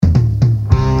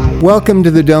Welcome to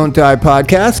the Don't Die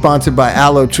podcast, sponsored by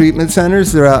Aloe Treatment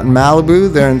Centers. They're out in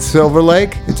Malibu. They're in Silver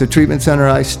Lake. It's a treatment center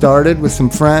I started with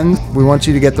some friends. We want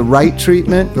you to get the right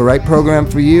treatment, the right program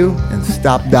for you, and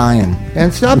stop dying.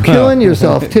 And stop killing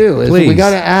yourself, too. Please. We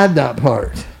got to add that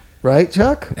part. Right,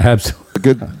 Chuck?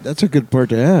 Absolutely. That's a good part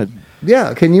to add.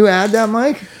 Yeah. Can you add that,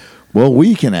 Mike? Well,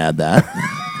 we can add that.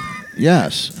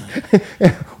 Yes.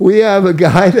 We have a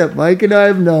guy that Mike and I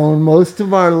have known most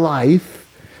of our life.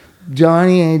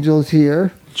 Johnny Angel's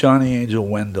here. Johnny Angel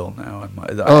Wendell now.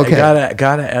 Okay. I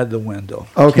gotta add the Wendell.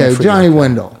 Okay, Can't forget Johnny that.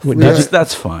 Wendell.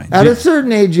 That's fine. At a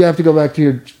certain age, you have to go back to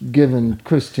your given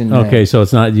Christian name. Okay, so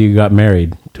it's not you got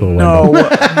married to a Wendell.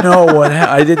 No.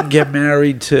 I didn't get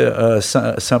married to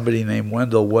somebody named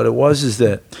Wendell. What it was is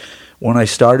that when I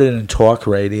started in talk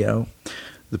radio,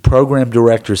 the program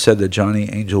director said that Johnny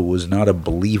Angel was not a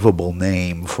believable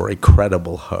name for a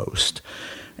credible host.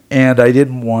 And I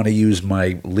didn't want to use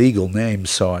my legal name,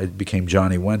 so I became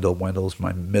Johnny Wendell. Wendell's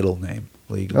my middle name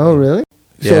legally. Oh, really?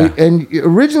 Yeah. So, and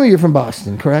originally you're from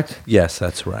Boston, correct? Yes,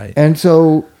 that's right. And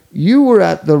so you were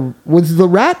at was the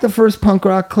Rat the first punk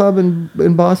rock club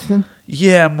in Boston?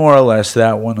 Yeah, more or less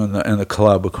that one in the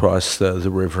club across the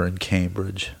river in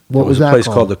Cambridge. What was a that place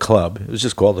called? called the Club. It was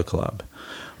just called the Club.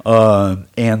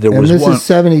 And there was this one. is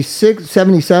 76,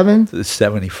 77?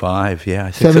 75, yeah.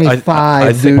 I think 75,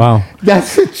 I think, dude. Wow.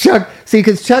 That's Chuck. See,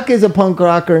 because Chuck is a punk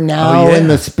rocker now, Oh, yeah. in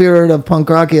the spirit of punk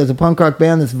rock. He has a punk rock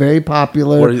band that's very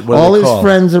popular. What are All they his called?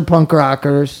 friends are punk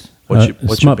rockers. What's your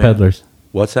Smut band? Peddlers.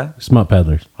 What's that? Smut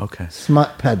Peddlers. Okay.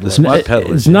 Smut Peddlers. The Smut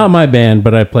Peddlers. It's not my band,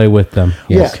 but I play with them.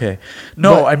 Yes. Okay.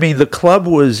 No, But- I mean the Club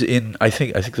was in. I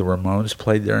think the Ramones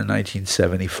played there in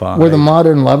 1975. Were the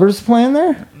Modern Lovers playing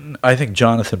there? I think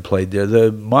Jonathan played there.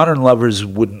 The Modern Lovers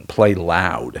wouldn't play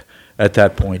loud at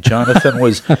that point. Jonathan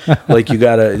was like,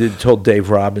 told Dave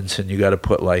Robinson, you got to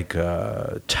put like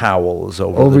towels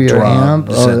over the your drums. amp?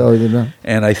 The drum.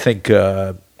 And I think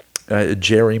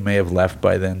Jerry may have left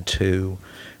by then too.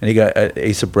 And he got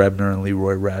Asa Brebner and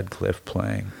Leroy Radcliffe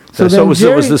playing. So So, then it was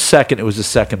Jerry- the second. It was the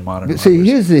second Modern See, Lovers.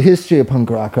 here's the history of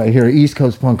punk rock right here, East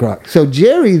Coast punk rock. So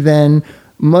Jerry then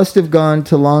must have gone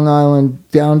to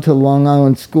down to Long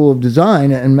Island School of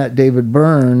Design and met David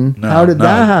Byrne. No, How did no.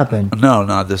 that happen? No,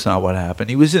 that's not what happened.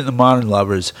 He was in the Modern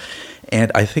Lovers,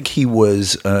 and I think he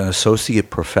was an associate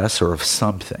professor of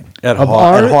something at Of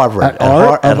art? at Harvard. At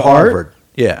art? At Of Harvard, art?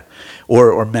 yeah,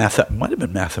 or math. Might have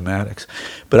been mathematics,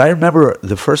 but I remember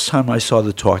the first time I saw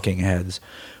the Talking Heads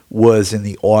was in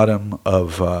the autumn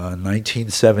of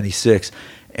 1976.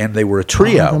 And they were a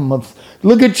trio.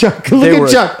 Look at Chuck.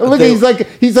 Chuck. Look, they-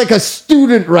 he's like a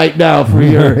student right now for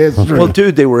your history. Well,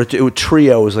 dude, they were a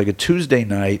trio. It was like a Tuesday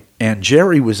night, and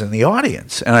Jerry was in the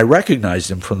audience, and I recognized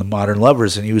him from the Modern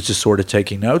Lovers, and he was just sort of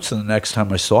taking notes. And the next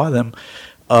time I saw them,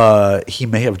 he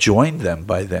may have joined them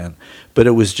by then, but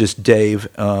it was just Dave,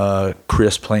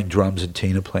 Chris playing drums, and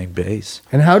Tina playing bass.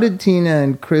 And how did Tina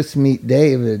and Chris meet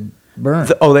David Byrne?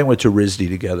 They went to RISD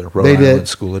together, Rhode They Island did?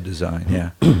 School of Design.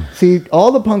 Yeah. See,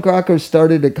 all the punk rockers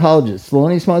started at colleges.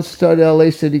 Thelonious Monster started at LA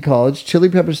City College. Chili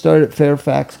Peppers started at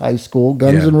Fairfax High School.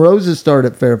 Guns Yeah. N' Roses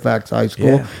started at Fairfax High School.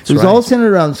 Yeah, It that's was right. all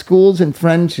centered around schools and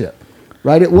friendship,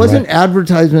 right? It wasn't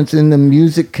advertisements in the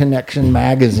Music Connection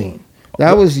magazine.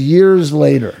 That was years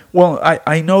later. Well,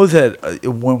 I know that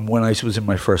when I was in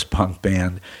my first punk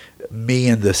band, me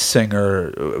and the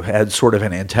singer had sort of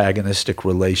an antagonistic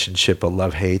relationship, a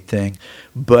love-hate thing.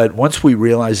 But once we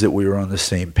realized that we were on the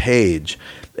same page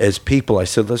as people, I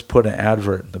said, let's put an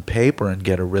advert in the paper and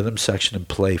get a rhythm section and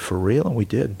play for real. And we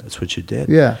did. That's what you did.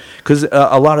 Yeah. Because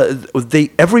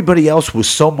everybody else was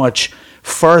so much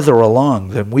further along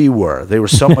than we were. They were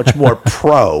so much more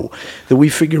pro that we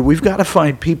figured we've got to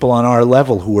find people on our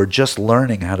level who are just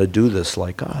learning how to do this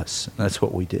like us. And that's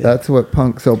what we did. That's what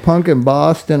punk in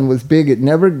Boston was big. It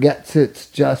never gets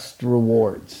its just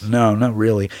rewards. No, not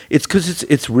really. It's because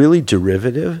it's really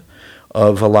derivative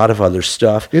of a lot of other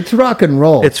stuff. It's rock and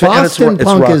roll. It's Boston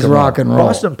punk is rock and roll.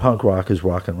 Boston punk rock is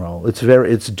rock and roll.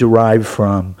 It's derived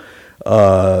from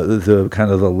the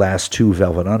kind of the last two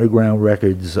Velvet Underground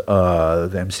records, the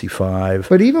MC5.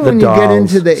 But even the when you get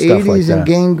Dolls, into the stuff 80s like and that.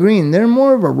 Gangrene, they're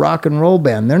more of a rock and roll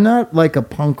band. They're not like a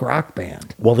punk rock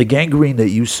band. Well, the Gangrene that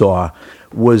you saw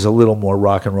was a little more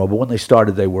rock and roll, but when they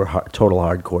started, they were total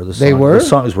hardcore. They were? The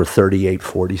songs were 38,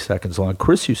 40 seconds long.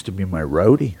 Chris used to be my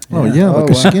roadie. Oh, yeah, like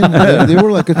a skinhead. They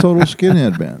were like a total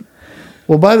skinhead band.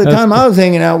 Well, by the time I was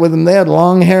hanging out with them, they had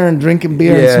long hair and drinking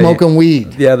beer and smoking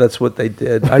weed. Yeah, that's what they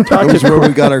did. I That talked was to where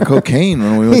we got our cocaine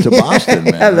when we went to Boston,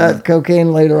 man. Yeah, that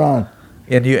cocaine later on.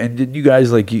 And didn't you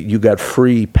guys you got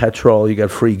free petrol, you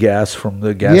got free gas from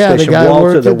the gas the station? guy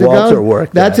Walter worked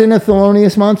worked. That's in a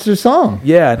Thelonious Monster song.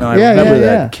 Yeah, no, I remember that.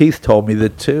 Yeah. Keith told me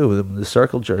that too. The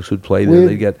Circle Jerks would play there.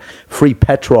 They get free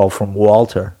petrol from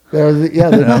Walter.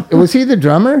 Was he the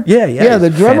drummer? Yeah. The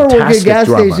drummer worked at a gas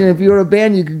drummer. station. If you were a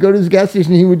band, you could go to his gas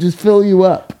station. He would just fill you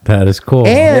up. That is cool.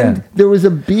 And there was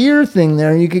a beer thing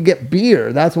there, and you could get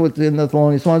beer. That's what's in the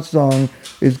Thelonious Monster song,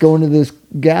 is going to this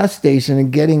gas station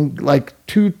and getting like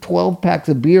 2 12-packs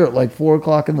of beer at like 4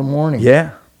 o'clock in the morning.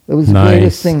 Yeah. It was the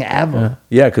greatest thing ever.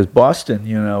 Yeah, because Boston,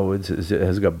 it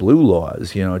has got blue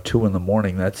laws. 2 in the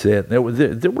morning, that's it. There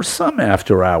were some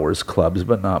after-hours clubs,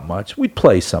 but not much. We'd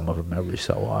play some of them every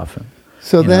so often.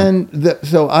 So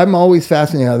so I'm always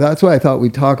fascinated. That's what I thought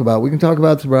we'd talk about. We can talk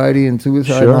about sobriety and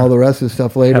suicide and all the rest of the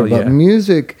stuff later. But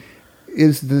music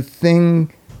is the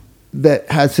thing that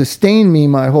has sustained me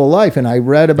my whole life. And I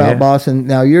read about Boston.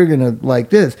 Now you're going to like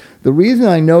this. The reason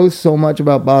I know so much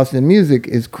about Boston music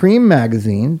is Cream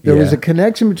magazine. There was a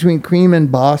connection between Cream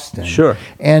and Boston. Sure.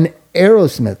 And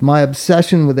Aerosmith, my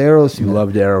obsession with Aerosmith. You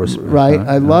loved Aerosmith. Right. Huh?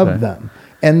 I loved them.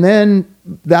 And then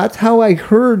that's how I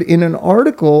heard in an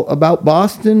article about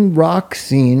Boston rock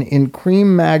scene in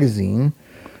Cream magazine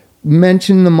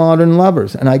mention the Modern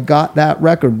Lovers, and I got that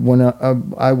record when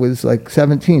I was like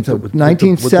 17, so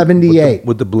 1978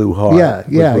 with the blue heart,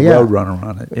 with Roadrunner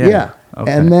on it, Okay.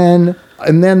 and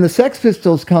then the Sex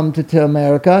Pistols come to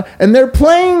America, and they're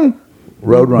playing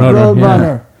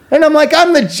Roadrunner. And I'm like,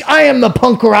 I am the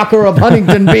punk rocker of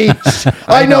Huntington Beach.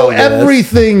 I know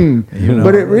everything.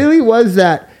 But it really was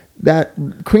that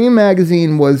Cream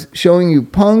magazine was showing you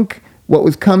punk, what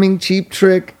was coming, Cheap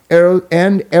Trick,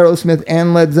 and Aerosmith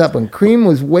and Led Zeppelin. Cream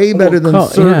was way better than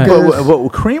Circus. But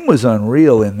Cream was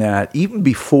unreal in that, even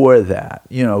before that,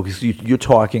 because you're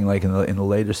talking like in the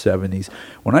later 70s.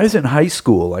 When I was in high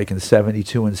school, like in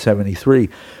 72 and 73,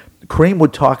 Cream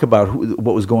would talk about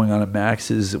what was going on at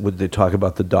Max's. Would they talk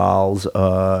about the Dolls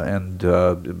and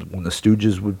when the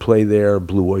Stooges would play there,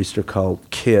 Blue Oyster Cult,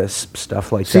 Kiss,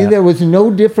 stuff like that. See, there was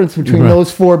no difference between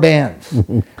those 4 bands.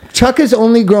 Chuck has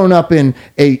only grown up in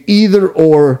a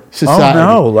either-or society.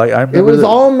 Oh, no. I remember it was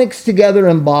all mixed together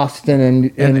in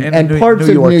Boston and parts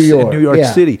of New York. New York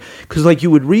City. Because you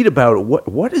would read about it,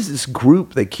 what is this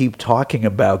group they keep talking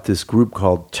about, this group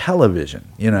called Television,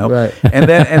 Right. And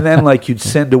then you'd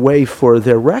send away for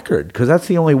their record, because that's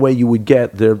the only way you would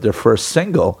get their first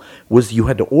single, was you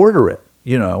had to order it.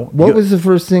 What was the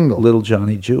first single? Little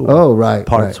Johnny Jewel. Oh, right.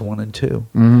 Parts 1 and 2.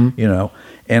 Mm-hmm.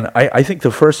 And I think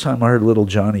the first time I heard Little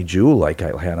Johnny Jewel, I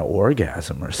had an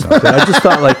orgasm or something. I just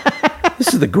thought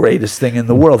this is the greatest thing in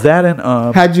the world. That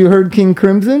and had you heard King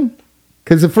Crimson?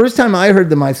 Because the first time I heard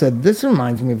them, I said, this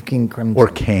reminds me of King Crimson. Or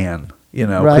Can.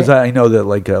 Because I know that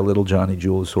Little Johnny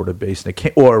Jewel is sort of based in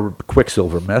or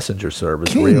Quicksilver Messenger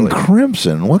Service. King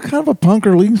Crimson. What kind of a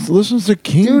punker listens to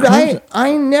King Crimson?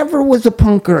 I never was a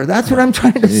punker. That's what I'm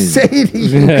trying to say to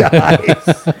you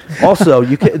guys. Also,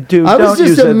 you can don't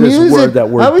use this word I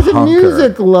was punker. A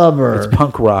music lover. It's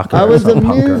punk rocker. I was a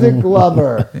music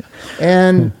lover,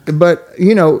 and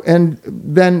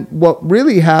then what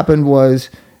really happened was,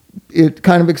 it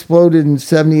kind of exploded in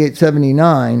 78,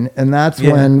 79, and that's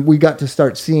when we got to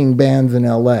start seeing bands in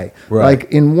L.A. Right.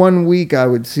 Like in 1 week, I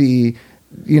would see,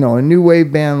 a new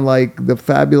wave band like the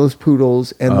Fabulous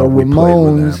Poodles and the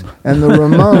Ramones and the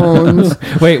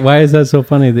Ramones. Wait, why is that so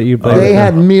funny that you played? They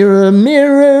had Mirror,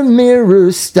 Mirror,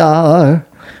 Mirror Star.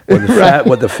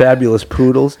 With the Fabulous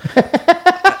Poodles.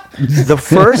 The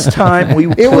first time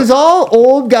it was all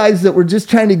old guys that were just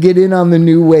trying to get in on the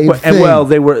new wave thing. Well,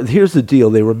 here's the deal.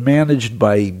 They were managed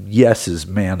by Yes's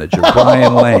manager,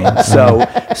 Brian Lane. So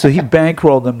he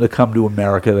bankrolled them to come to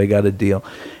America. They got a deal.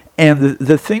 And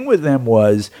the thing with them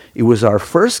was, it was our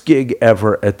first gig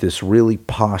ever at this really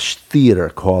posh theater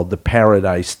called the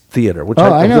Paradise Theater, which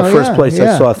the first place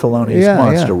I saw Thelonious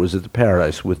Monster was at the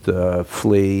Paradise with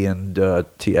Flea and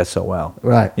TSOL.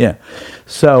 Right. Yeah.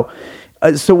 So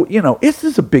this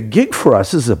is a big gig for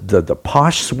us. This is the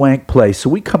posh swank place. So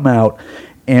we come out,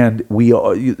 and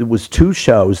it was 2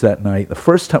 shows that night. The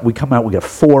first time we come out, we got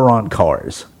 4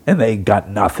 encores, and they got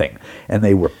nothing, and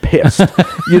they were pissed.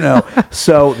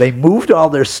 So they moved all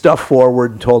their stuff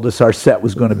forward and told us our set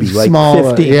was going to be like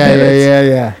smaller. 15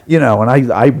 minutes. Yeah.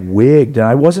 And I wigged, and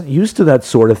I wasn't used to that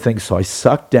sort of thing, so I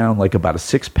sucked down like about a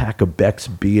 6-pack of Beck's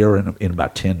beer in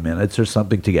about 10 minutes or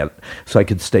something so I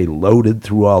could stay loaded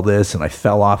through all this, and I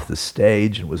fell off the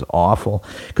stage, and it was awful,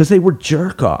 because they were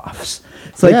jerk-offs.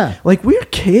 It's like we're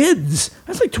kids.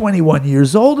 I was like 21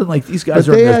 years old, and like these guys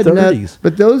are in their 30s.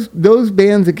 But those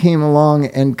bands that came along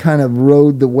and kind of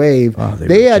rode the wave,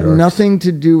 they were had jerks. nothing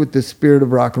to do with the spirit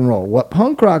of rock and roll. What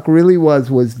punk rock really was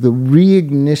the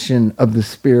reignition of the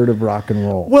spirit of rock and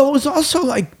roll. Well, it was also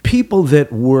like people that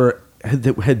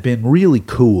had been really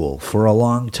cool for a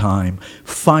long time.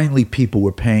 Finally, people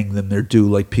were paying them their due,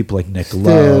 like people like Nick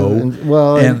Lowe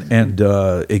and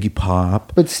Iggy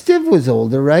Pop. But Stiv was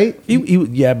older, right?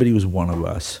 Yeah, but he was one of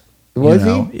us. Was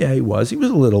he? Yeah, he was. He was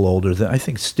a little older than I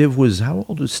think Stiv was. How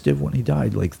old was Stiv when he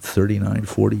died? Like 39,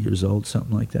 40 years old,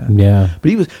 something like that. Yeah.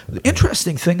 But the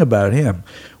interesting thing about him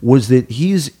was that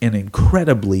he's an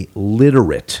incredibly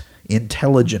literate,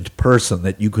 intelligent person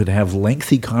that you could have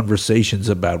lengthy conversations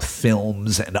about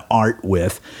films and art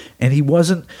with, and he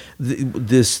wasn't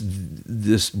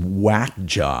this whack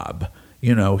job.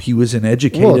 He was an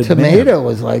educated Well, Tomato man.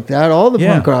 was like that. All the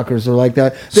Yeah. punk rockers were like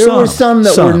that. There were some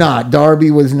that were not. Darby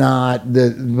was not.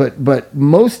 But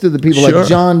most of the people, Sure. like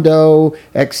John Doe,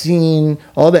 Exene,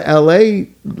 all the L.A.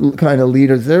 kind of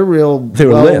leaders, they're real They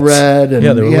were well-read. lits. And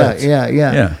Yeah, they were lits.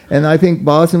 Yeah. And I think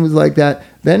Boston was like that.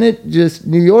 Then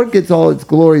New York gets all its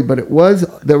glory, but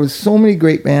there was so many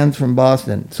great bands from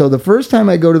Boston. So the first time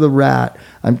I go to the Rat,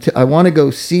 I want to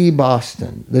go see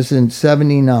Boston. This is in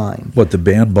 '79. What, the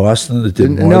band Boston that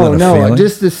did more than a feeling?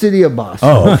 Just the city of Boston.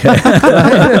 Oh, okay.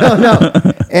 no.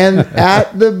 And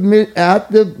at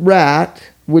the Rat,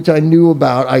 which I knew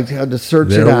about, I had to search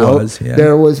There it out. was, yeah.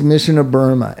 There was Mission of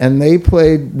Burma, and they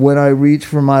played "When I Reach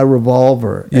for My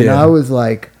Revolver," and Yeah. I was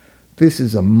like, "This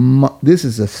is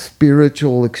a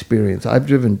spiritual experience." I've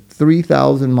driven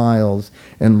 3,000 miles,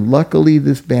 and luckily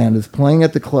this band is playing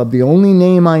at the club. The only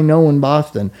name I know in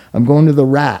Boston. I'm going to the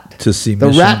Rat To see the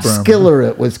Mission Rat Burma. Skiller.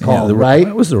 It was called, the right?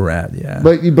 It was the Rat, yeah.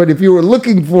 But if you were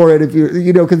looking for it,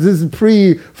 because this is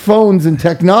pre-phones and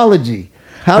technology,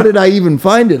 how did I even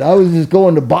find it? I was just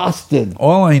going to Boston.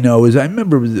 All I know is I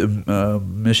remember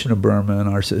Mission of Burma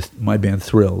and my band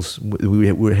Thrills.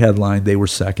 We were headlined. They were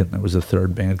second. There was a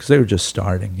third band because they were just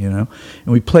starting, And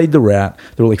we played the Rat.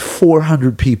 There were like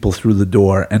 400 people through the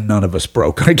door, and none of us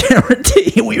broke. I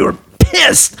guarantee you, we were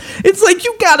pissed. It's like,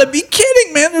 you gotta be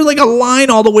kidding, man. There's like a line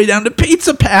all the way down to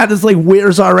Pizza Pat. It's like,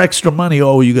 where's our extra money?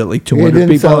 Oh, you got like 200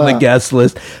 people sell on the out. guest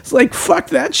list. It's like, fuck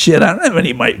that shit. I don't have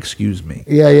any money. Excuse me.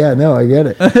 Yeah, no, I get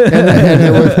it. And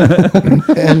it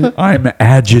was, I'm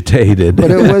agitated. but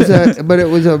it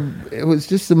was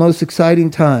just the most exciting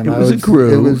time. It was a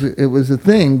groove. It was a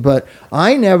thing. But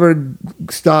I never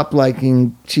stopped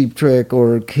liking Cheap Trick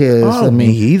or Kiss. Oh,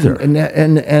 me either.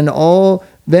 And all.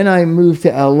 Then I moved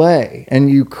to L.A. and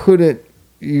you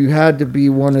had to be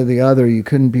one or the other. You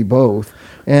couldn't be both.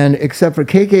 And except for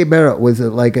KK Barrett was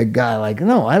like a guy like,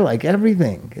 no, I like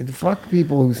everything. Fuck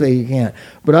people who say you can't.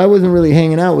 But I wasn't really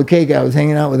hanging out with KK. I was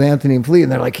hanging out with Anthony and Flea,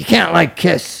 and they're like, you can't like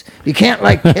Kiss. You can't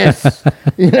like Kiss.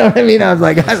 You know what I mean? I was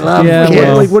like, I love Yeah, Kiss.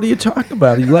 Well, like, what are you talking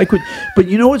about? You like what? But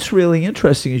you know what's really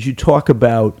interesting is you talk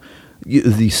about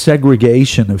the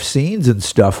segregation of scenes and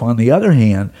stuff. On the other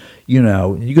hand, you're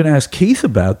going to ask Keith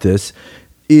about this.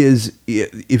 Is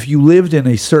if you lived in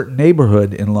a certain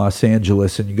neighborhood in Los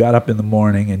Angeles and you got up in the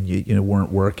morning and you weren't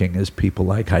working, as people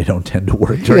like I don't tend to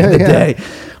work during the day,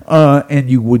 and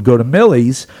you would go to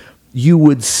Millie's, you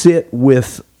would sit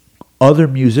with other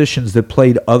musicians that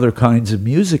played other kinds of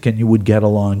music, and you would get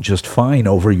along just fine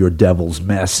over your Devil's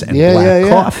Mess and black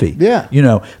coffee. Yeah.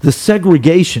 The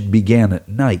segregation began at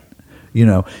night.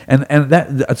 And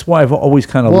that's why I've always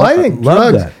kind of I think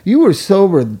loved drugs. that. You were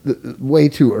sober way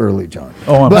too early, John.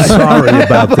 Oh, I'm sorry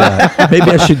about that. Maybe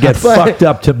I should get fucked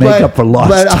up to make up for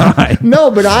lost time.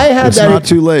 No, but I had It's that. not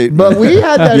too late. But we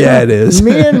had that. Yeah, it is.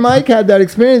 Me and Mike had that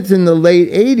experience in the late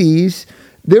 '80s.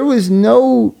 There was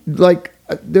no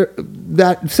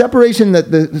that separation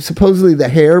that supposedly the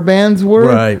hair bands were.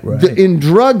 Right. In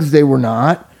drugs, they were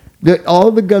not. All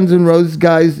the Guns N' Roses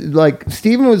guys, like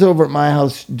Steven was over at my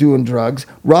house doing drugs.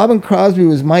 Robin Crosby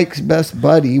was Mike's best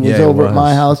buddy. Was over at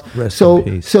my house. Rest in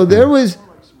peace. So there was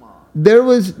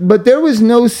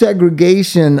no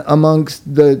segregation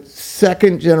amongst the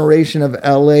second generation of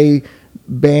LA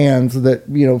bands that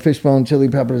Fishbone, Chili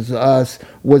Peppers, us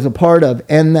was a part of,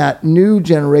 and that new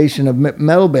generation of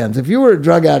metal bands. If you were a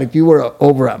drug addict, you were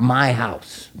over at my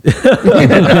house. You know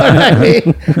what I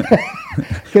mean?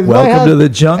 Welcome to the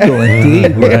jungle,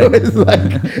 indeed. Right?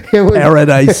 It was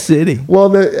Paradise City.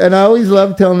 Well, and I always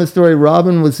loved telling the story.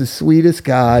 Robin was the sweetest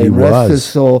guy. He rest was. his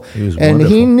soul. He was and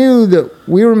wonderful. he knew that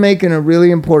we were making a really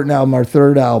important album, our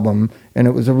third album, and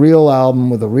it was a real album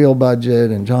with a real budget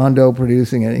and John Doe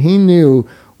producing it. He knew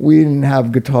we didn't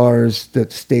have guitars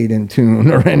that stayed in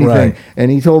tune or anything. Right. And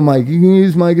he told Mike, you can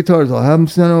use my guitars. I'll have them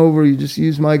sent over. You just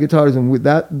use my guitars. And with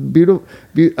that beautiful,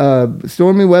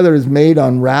 Stormy Weather is made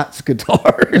on Rat's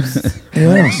guitars.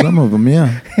 Yeah, some of them,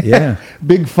 yeah. Yeah.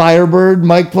 Big Firebird.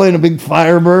 Mike playing a big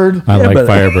Firebird. I like but-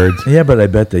 Firebirds. Yeah, but I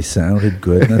bet they sounded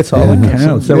good. And that's all that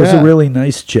counts. That was Yeah. a really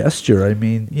nice gesture. I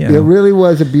mean, you know. It really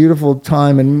was a beautiful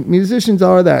time, and musicians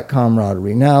are that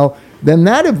camaraderie. Now, then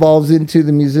that evolves into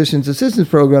the Musicians Assistance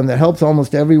Program that helps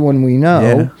almost everyone we know.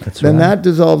 Yeah, that's then right. that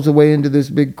dissolves away into this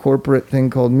big corporate thing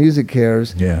called Music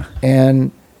Cares. Yeah.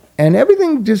 And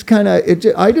everything just kind of,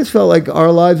 I just felt like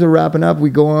our lives are wrapping up.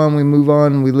 We go on, we move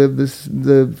on, we live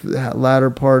the latter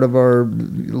part of our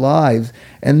lives.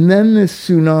 And then this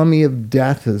tsunami of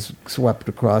death has swept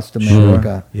across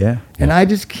America. Yeah. And I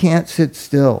just can't sit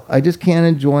still. I just can't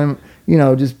enjoy,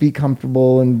 just be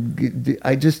comfortable. And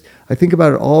I think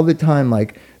about it all the time.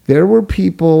 Like, there were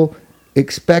people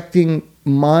expecting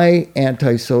my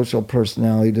antisocial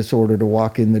personality disorder to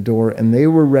walk in the door, and they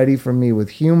were ready for me with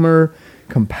humor,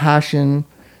 compassion,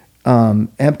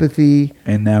 empathy.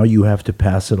 And now you have to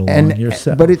pass it along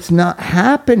yourself. But it's not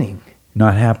happening.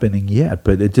 not happening yet.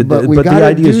 But it did. But we the gotta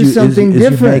idea do is something you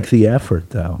different. make the effort,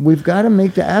 though. We've got to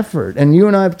make the effort. And you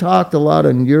and I have talked a lot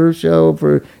on your show.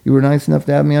 You were nice enough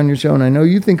to have me on your show, and I know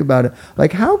you think about it.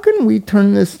 Like, how can we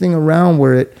turn this thing around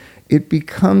where it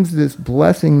becomes this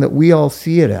blessing that we all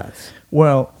see it as?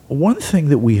 Well, one thing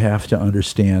that we have to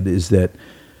understand is that,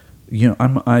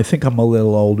 I think I'm a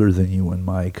little older than you and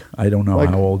Mike. I don't know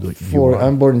how old you are.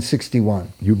 I'm born in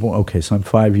 61. You're born, okay, so I'm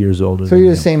 5 years older So than you.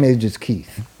 you're the same age as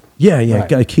Keith. Yeah.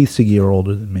 Right. Keith's a year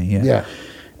older than me. Yeah.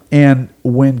 And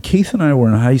when Keith and I were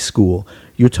in high school,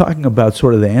 you're talking about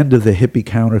sort of the end of the hippie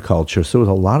counterculture. So there was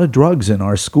a lot of drugs in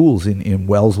our schools in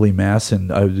Wellesley, Mass,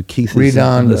 and Keith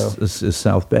Redondo. is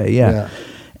South Bay. Yeah. Yeah.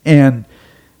 And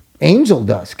Angel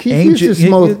dust. Keith used to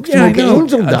smoke I know.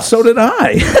 angel dust. So did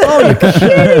I. Oh, you're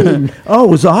kidding. Oh, it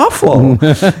was awful.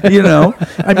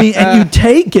 I mean, and you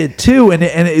take it too, and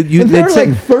And they're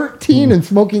like 13 and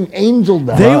smoking angel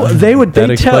dust.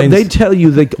 They tell you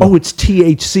like, oh, it's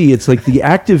THC. It's like the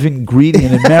active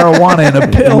ingredient in marijuana in a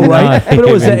pill, right? Not But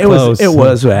even close. it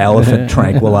was an elephant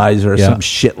tranquilizer or Yeah. some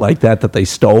shit like that they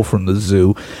stole from the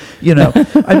zoo.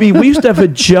 I mean, we used to have a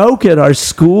joke at our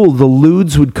school. The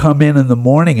lewds would come in the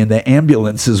morning, and the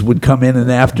ambulances would come in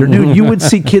the afternoon. You would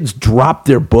see kids drop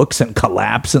their books and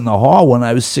collapse in the hall when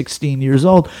I was 16 years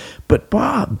old. But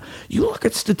Bob, you look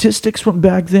at statistics from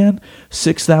back then,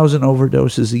 6,000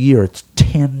 overdoses a year. It's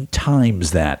 10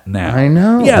 times that now. I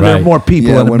know. Yeah, there are Right. more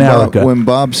people in America. When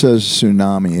Bob says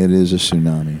tsunami, it is a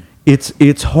tsunami.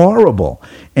 It's horrible,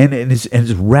 and it's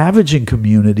ravaging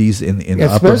communities in the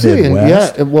upper Especially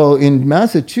Midwest. in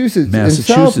Massachusetts,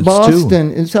 Massachusetts,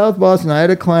 in South Boston, I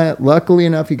had a client. Luckily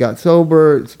enough, he got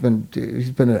sober. He's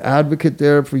been an advocate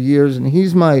there for years, and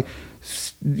he's my,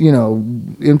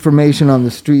 information on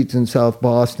the streets in South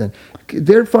Boston.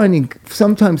 They're finding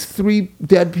sometimes 3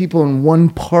 dead people in one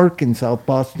park in South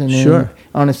Boston Sure.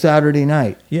 on a Saturday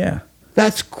night. Yeah.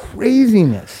 That's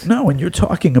craziness. No, and you're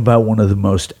talking about one of the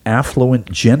most affluent,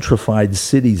 gentrified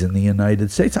cities in the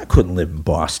United States. I couldn't live in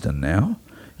Boston now.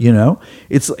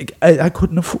 It's like I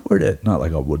couldn't afford it. Not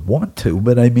like I would want to,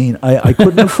 but I mean, I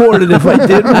couldn't afford it if I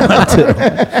did want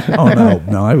to. Oh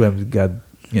no, I've got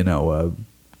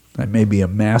I may be a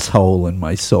mass hole in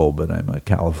my soul, but I'm a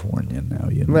Californian now.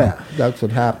 Yeah, that's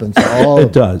what happens. To all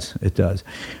It does.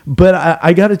 But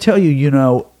I got to tell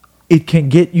you, it can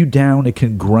get you down, it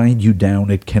can grind you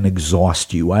down, it can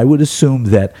exhaust you. I would assume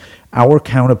that our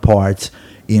counterparts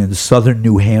in southern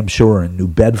New Hampshire or in New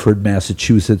Bedford,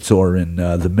 Massachusetts, or in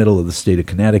the middle of the state of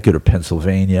Connecticut or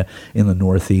Pennsylvania in the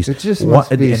Northeast, It just must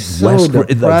be in so the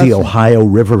depressing. Ohio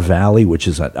River Valley, which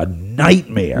is a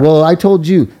nightmare. Well, I told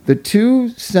you the 2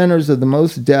 centers of the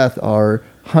most death are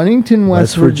Huntington,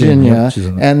 West Virginia, Virginia, which is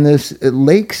and this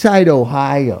Lakeside,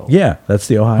 Ohio. Yeah, that's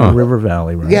the Ohio River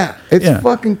Valley, right? Yeah, it's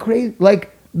fucking crazy.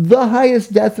 Like the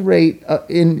highest death rate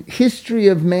in history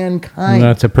of mankind.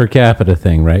 That's a per capita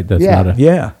thing, right? That's Yeah. not a.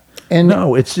 Yeah. And-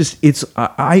 no, it's just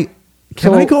I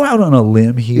So- I go out on a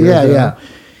limb here? Yeah, though? yeah.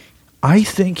 I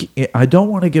think I don't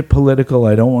want to get political.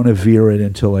 I don't want to veer it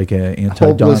into like a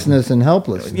Hopelessness and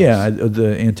helplessness. Yeah,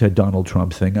 the anti-Donald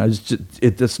Trump thing.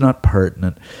 That's not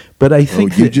pertinent. But I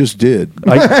think You that- just did.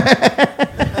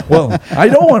 well, I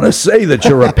don't want to say that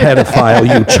you're a pedophile,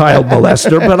 you child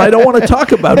molester, but I don't want to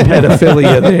talk about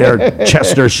pedophilia there,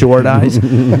 Chester Short Eyes.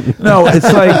 No,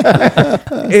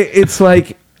 it's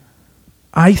like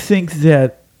I think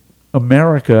that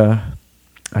America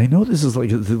I know this is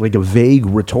like a vague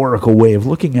rhetorical way of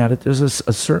looking at it. There's a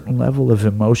certain level of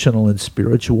emotional and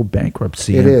spiritual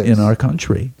bankruptcy in our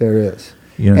country. There is.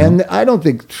 You know? And I don't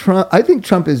think Trump. I think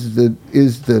Trump is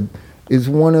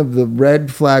one of the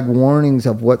red flag warnings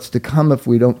of what's to come if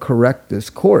we don't correct this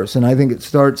course. And I think it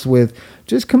starts with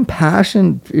just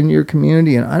compassion in your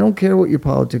community. And I don't care what your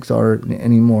politics are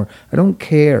anymore. I don't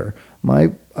care.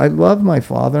 I love my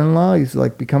father-in-law. He's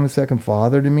like become a second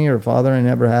father to me, or a father I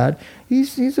never had.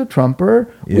 He's a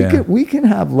Trumper. Yeah. We can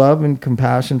have love and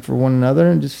compassion for one another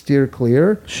and just steer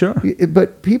clear. Sure.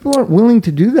 But people aren't willing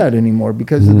to do that anymore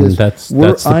because of this. That's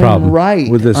the problem. Right.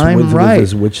 With this, I'm with right.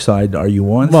 this, which side are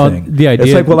you on? Well, thing. the idea-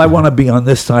 It's like, well, I want to be on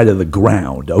this side of the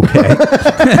ground. Okay.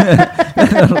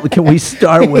 Can we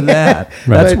start with that?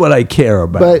 That's what I care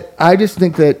about. But I just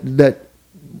think that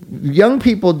young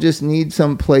people just need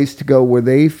some place to go where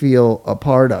they feel a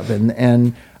part of.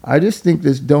 And I just think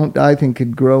this Don't Die thing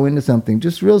could grow into something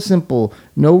just real simple.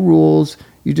 No rules.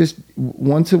 You just,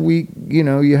 once a week, you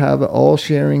have an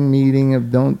all-sharing meeting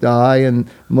of Don't Die, and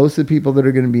most of the people that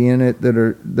are going to be in it that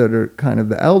are kind of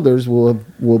the elders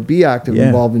will be active,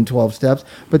 involved in 12 steps.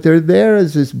 But they're there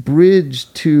as this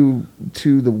bridge to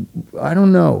the, I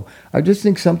don't know. I just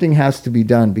think something has to be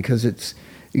done because it's,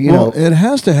 it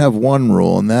has to have one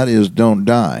rule, and that is don't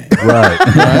die. Right.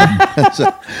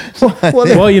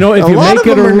 Well, if you make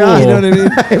it a rule, you know what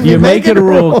I mean? you make it a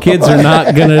rule, kids are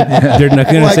not gonna. They're not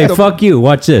gonna Like say, the- "Fuck you."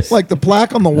 Watch this. Like the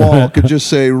plaque on the wall could just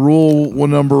say rule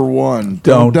number 1,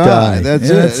 Don't die. That's Yeah,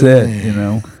 it. That's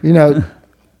it.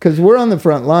 Because we're on the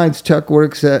front lines. Chuck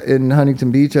works in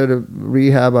Huntington Beach at a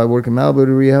rehab. I work in Malibu at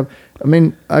a rehab. I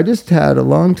mean, I just had a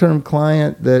long-term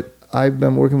client that I've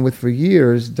been working with for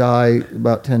years die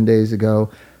about 10 days ago.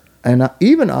 And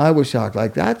even I was shocked.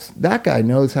 Like, that guy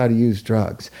knows how to use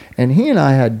drugs. And he and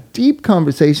I had deep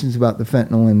conversations about the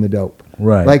fentanyl in the dope.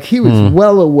 Right. Like, he was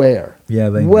well aware. Yeah,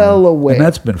 well aware. And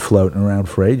that's been floating around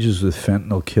for ages. With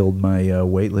fentanyl killed my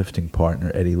weightlifting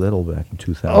partner Eddie Little back in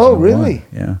 2001. Oh, really?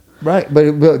 Yeah. Right, but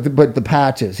the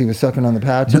patches. He was sucking on the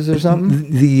patches or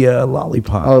something? The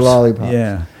lollipops. Oh, lollipops.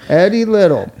 Yeah. Eddie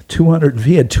Little. 200.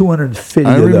 He had 250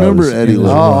 I of those. remember Eddie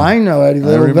Little. Oh, I know Eddie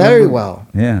Little very remember. well.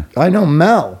 Yeah. I know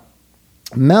Mel.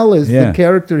 Mel is the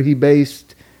character he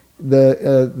based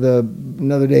the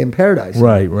Another Day in Paradise.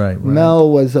 Right.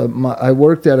 Mel was I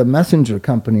worked at a messenger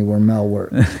company where Mel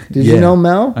worked. Did you know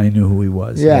Mel? I knew who he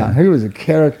was. Yeah, he was a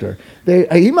character.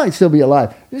 He might still be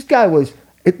alive. This guy was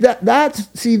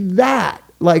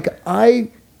like, I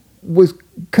was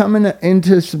coming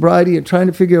into sobriety and trying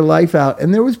to figure life out,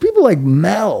 and there was people like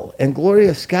Mel and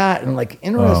Gloria Scott and like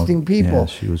interesting people. Yeah,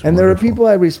 she was and there are wonderful. people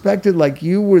I respected, like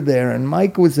you were there, and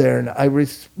Mike was there, and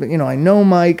I know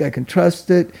Mike, I can trust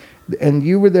it, and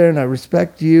you were there, and I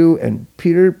respect you, and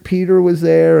Peter was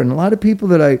there, and a lot of people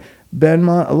that I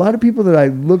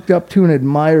looked up to and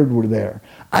admired were there.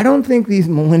 I don't think these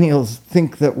millennials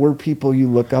think that we're people you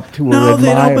look up to or admire. No,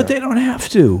 they don't. But they don't have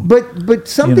to. But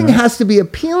something has to be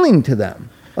appealing to them.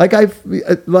 Like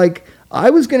I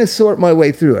was going to sort my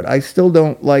way through it. I still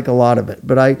don't like a lot of it,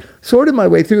 but I sorted my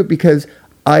way through it because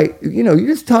you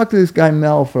just talk to this guy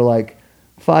Mel for like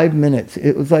 5 minutes.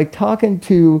 It was like talking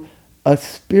to a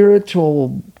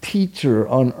spiritual teacher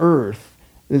on earth.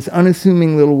 This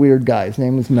unassuming little weird guy. His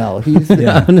name was Mel. He's the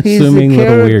unassuming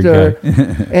little weird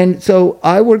character. And so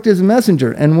I worked as a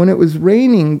messenger. And when it was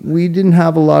raining, we didn't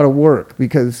have a lot of work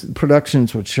because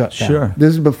productions would shut down. Sure.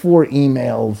 This is before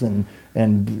emails and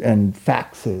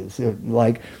faxes.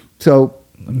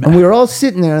 And we were all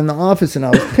sitting there in the office, and I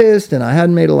was pissed, and I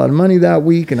hadn't made a lot of money that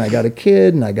week, and I got a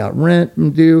kid, and I got rent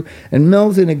due, and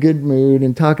Mel's in a good mood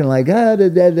and talking like, da, da,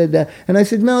 da, da. And I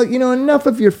said, Mel, enough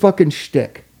of your fucking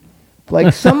shtick.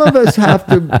 Like, some of us have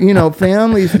to,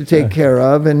 families to take care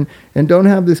of and don't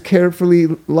have this carefree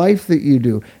life that you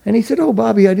do. And he said, oh,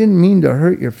 Bobby, I didn't mean to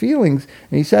hurt your feelings.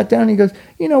 And he sat down and he goes,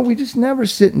 we just never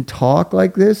sit and talk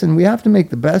like this, and we have to make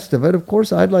the best of it. Of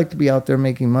course, I'd like to be out there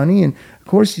making money, and of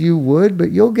course you would,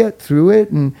 but you'll get through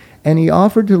it. And he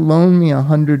offered to loan me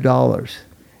 $100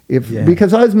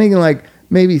 because I was making like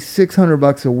maybe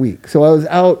 $600 a week. So I was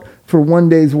out for one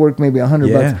day's work, maybe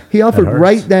 $100. He offered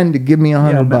right then to give me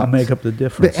 $100. I'll make up the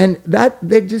difference. And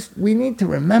we need to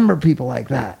remember people like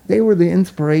that. They were the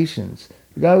inspirations.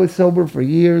 The guy was sober for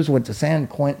years, went to San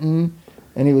Quentin,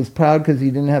 and he was proud because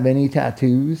he didn't have any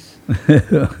tattoos.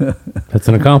 That's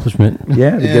an accomplishment.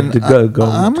 Yeah, And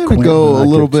I'm going to go a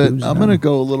little bit. I'm going to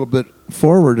go a little bit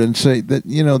forward and say that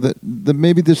that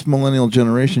maybe this millennial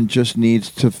generation just needs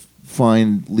to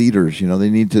find leaders. They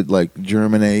need to like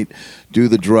germinate, do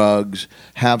the drugs,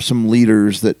 have some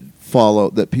leaders that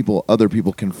other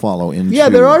people can follow into. Yeah,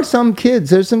 there are some kids.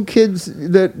 There's some kids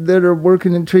that are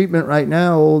working in treatment right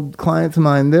now, old clients of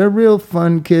mine. They're real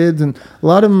fun kids, and a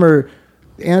lot of them are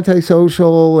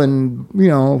antisocial, and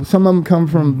some of them come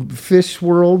from fish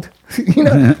world.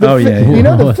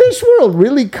 The fish world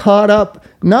really caught up.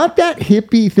 Not that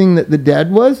hippie thing that the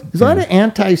Dead was. There's a lot of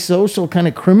antisocial kind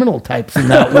of criminal types in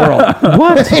that world.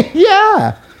 What?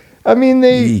 Yeah, I mean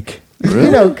they. Eek.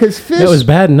 Because fish. It was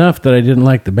bad enough that I didn't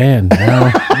like the band. Now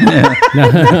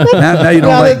you don't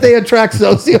Now like. that they attract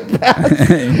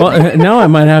sociopaths. Well, now I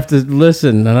might have to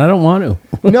listen, and I don't want to.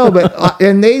 No, but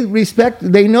and they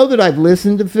know that I've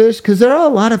listened to Fish because there are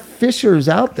a lot of fishers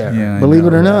out there. Yeah, I believe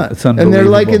it know or that. not, It's and they're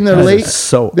like in their unbelievable. late. That is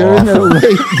so they're in their awful.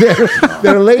 late.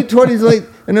 They're late 20s, late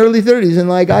and early 30s, and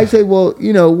like I say, well,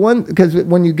 because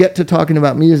when you get to talking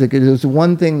about music, it is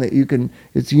one thing that you can.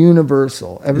 It's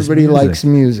universal. Everybody music. likes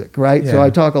music, right? So Yeah. I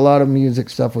talk a lot of music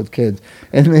stuff with kids,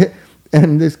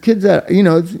 and this kids that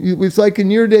it's like in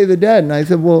your day, the Dead, and I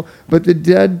said, well, but the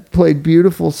Dead played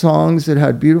beautiful songs that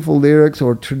had beautiful lyrics,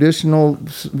 or traditional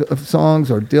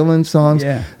songs, or Dylan songs,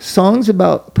 songs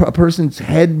about a person's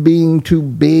head being too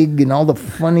big and all the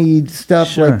funny stuff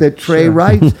Sure, like that Trey sure.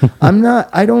 writes.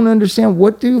 I don't understand.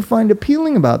 What do you find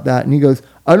appealing about that? And he goes,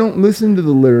 I don't listen to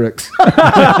the lyrics.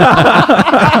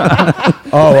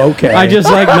 Oh, okay. I just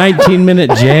like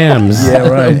 19-minute jams. Yeah,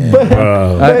 right.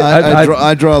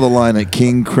 I draw the line at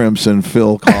King Crimson,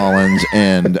 Phil Collins,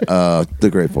 and the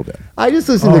Grateful Dead. I just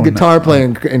listen to guitar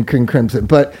playing and King Crimson,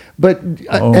 but not me.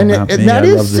 I love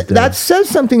the Dead. that says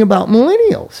something about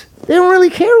millennials. They don't really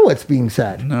care what's being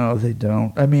said. No, they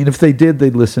don't. I mean, if they did,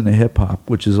 they'd listen to hip hop,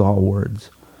 which is all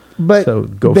words. But So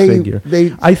go they- figure.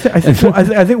 they- I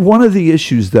think one of the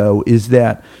issues though is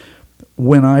that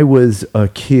when I was a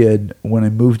kid, when I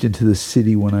moved into the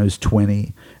city when I was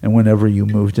 20, and whenever you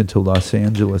moved into Los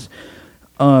Angeles,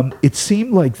 it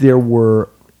seemed like there were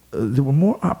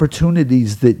more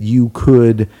opportunities that you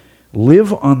could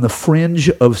live on the fringe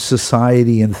of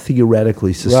society and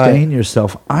theoretically sustain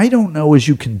yourself. I don't know as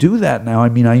you can do that now. I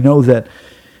mean, I know that.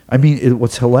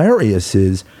 What's hilarious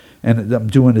is, and I'm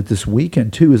doing it this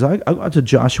weekend too, is I go out to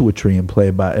Joshua Tree and play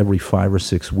about every 5 or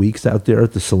 6 weeks out there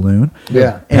at the saloon.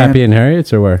 Yeah. Happy and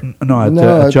Harriet's, or where? No, at No,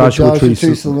 at the the Joshua Tree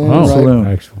Saloon, Oh, Saloon.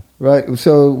 actually. Right.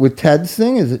 So with Ted's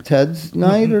thing, is it Ted's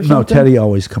night or something? No, Teddy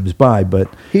always comes by,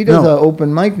 but He does no. an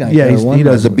open mic night. Yeah, there he one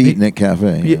does night. The Beatnik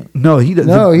Cafe. Yeah, no, he does.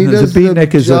 No, he does The the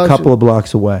Beatnik is a Joshua- couple of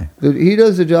blocks away. He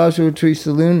does the Joshua Tree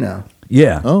Saloon now.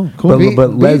 Yeah. Oh, cool.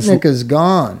 But Beatnik is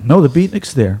gone. no, the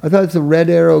Beatnik's there. I thought it's a Red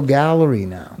Arrow Gallery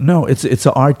now. No, it's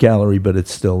an art gallery, but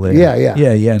it's still there.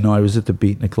 Yeah. No, I was at the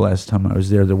Beatnik last time I was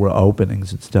there. There were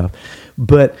openings and stuff,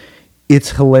 but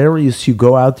it's hilarious. You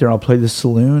go out there, I'll play the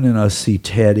saloon, and I'll see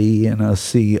Teddy, and I'll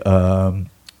see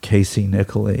Casey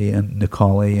Nicole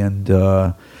and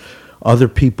other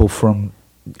people from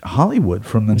Hollywood,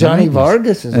 from the Johnny 90s.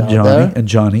 Vargas is and out Johnny, there. And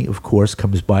Johnny, of course,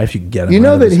 comes by if you can get him. You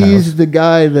know out of that his he's house. the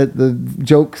guy that the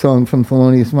joke song from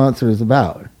Thelonious Monster is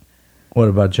about. What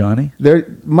about Johnny?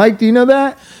 Mike, do you know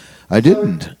that? I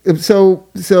didn't. So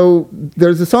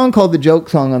there's a song called The Joke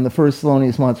Song on the first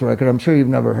Thelonious Monster record. I'm sure you've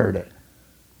never heard it.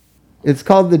 It's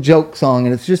called The Joke Song,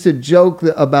 and it's just a joke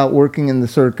about working in the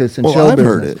circus and show I've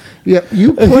business. heard it. Yeah,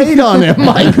 you played on it,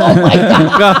 Mike. Oh my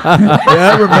God.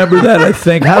 Yeah, I remember that. I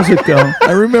think. How's it go?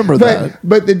 I remember that.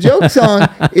 But the joke song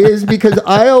is because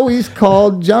I always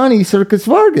called Johnny Circus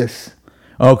Vargas.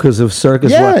 Oh, because of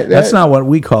circus. Yeah, That's not what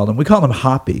we called him. We called him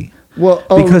Hoppy. Well,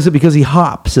 because he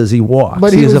hops as he walks.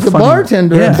 But he has was the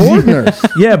bartender at Bordner's.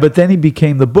 Yeah, but then he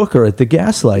became the booker at the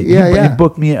Gaslight. Yeah. He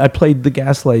booked me. I played the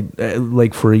Gaslight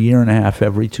like for a year and a half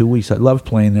every 2 weeks. I loved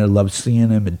playing there. Loved seeing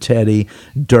him. And Teddy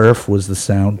Durf was the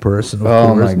sound person. Of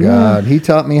Oh course. my God, he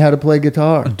taught me how to play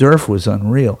guitar. Durf was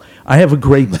unreal. I have a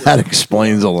great. That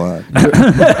explains a lot.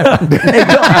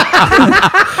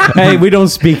 Hey, we don't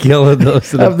speak ill of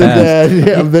those Of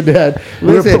the dead.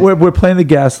 Listen, We're playing the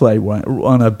Gaslight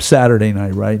on a Saturday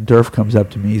night, right? Durf comes up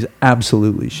to me. He's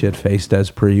absolutely shit-faced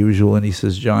as per usual, and he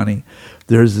says, "Johnny,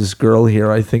 there's this girl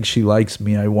here. I think she likes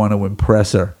me. I want to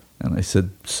impress her." And I said,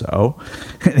 "So?"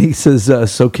 And he says,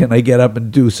 "So can I get up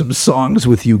and do some songs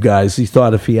with you guys?" He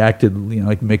thought if he acted,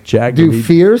 like Mick Jagger, do he'd-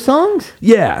 Fear songs?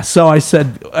 yeah. So I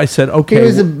said, okay. He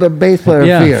was a bass player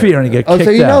Yeah, of Fear. Fear, and he got so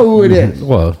kicked you know out. who it is.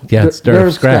 Well, yeah, it's Durf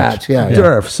Durf Scratch. Yeah.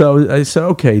 Durf. So I said,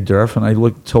 okay, Durf. And I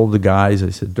told the guys, I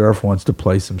said, Durf wants to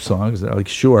play some songs. They're like,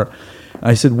 sure.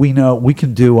 I said, we know, we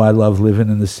can do I Love Living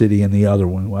in the City and the other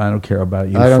one. Well, I don't care about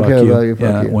you. I don't Fuck care you. about you. Fuck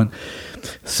Yeah, you. one.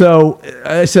 So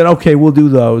I said, okay, we'll do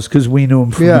those because we knew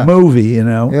him from Yeah. the movie, you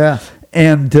know. Yeah.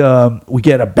 And we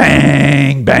get a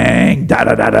bang, bang, da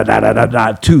da da da da da da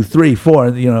da, 2, 3, 4.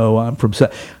 I'm from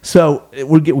so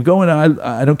we're going.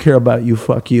 I don't care about you.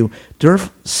 Fuck you.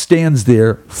 Durf stands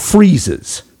there,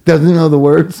 freezes, Doesn't know the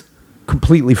words.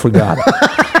 completely forgot it.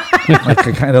 Like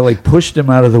I kind of like pushed him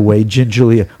out of the way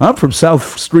gingerly. I'm from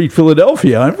South Street,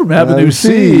 Philadelphia. I'm from Avenue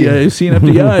C. I've seen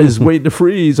empty eyes, waiting to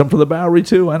freeze. I'm from the Bowery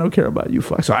too. I don't care about you,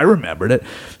 fuck. So I remembered it.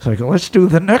 So I go, let's do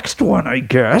the next one, I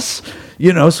guess.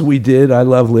 So we did. I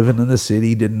love living in the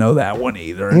city. Didn't know that one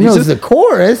either. And He knows said, the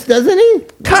chorus, doesn't he?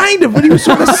 kind of, but he was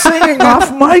sort of singing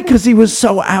off mic because he was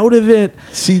so out of it.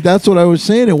 See, that's what I was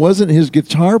saying. It wasn't his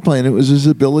guitar playing; it was his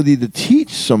ability to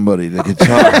teach somebody the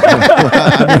guitar.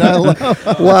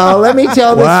 Well, let me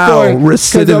tell this Wow, story. 'Cause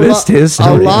recidivist history.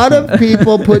 A lot of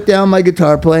people put down my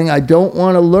guitar playing. I don't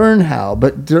want to learn how,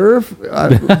 but Durf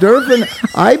and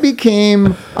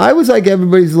I was like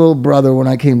everybody's little brother when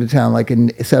I came to town, like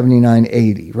in 79,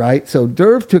 80, right? So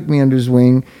Durf took me under his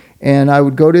wing, and I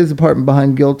would go to his apartment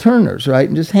behind Gil Turner's, right,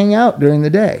 and just hang out during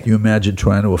the day. You imagine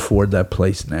trying to afford that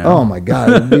place now? Oh my God,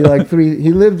 it'd be like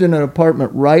he lived in an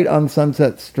apartment right on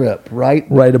Sunset Strip, right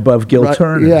above Gil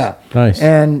Turner. Yeah, Nice.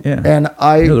 And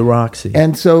I Near the Roxy.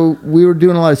 And so we were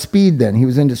doing a lot of speed then. He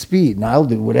was into speed, and I'll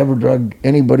do whatever drug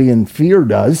anybody in fear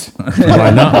does. Why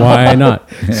not? Why not?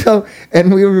 So,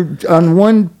 and we were on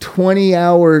one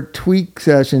 20-hour tweak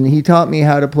session. He taught me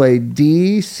how to play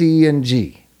D, C, and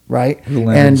G. Right, The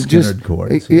Leonard Skinner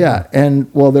chords, yeah, and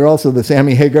well, they're also the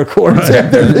Sammy Hagar chords. They're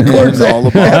the chords all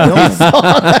about every song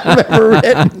I've ever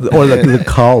written. Or the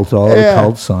cult, all the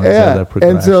cult songs have that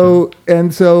progression.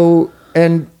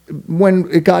 And when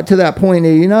it got to that point in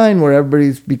 '89 where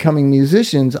everybody's becoming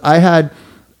musicians, I had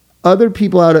other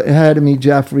people out ahead of me.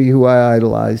 Jeffrey, who I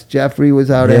idolized, Jeffrey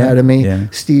was out ahead of me. Yeah.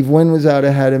 Steve Wynn was out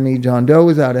ahead of me. John Doe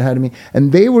was out ahead of me,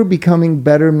 and they were becoming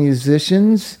better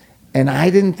musicians. And I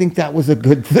didn't think that was a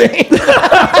good thing.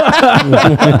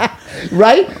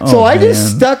 Right? So I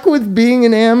just stuck with being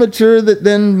an amateur that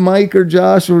then Mike or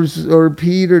Josh or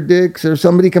Pete or Dix or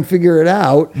somebody can figure it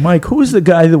out. Mike, who was the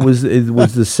guy that was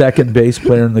the second bass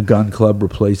player in the Gun Club,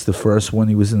 replaced the first when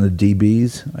he was in the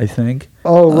DBs, I think?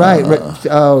 Oh, right.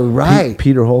 Right.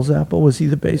 Peter Holzapfel, was he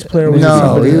the bass player? Or was No,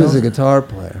 somebody he else? was a guitar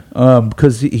player.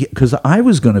 Because I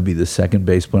was going to be the second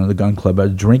bass player in the Gun Club. I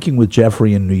was drinking with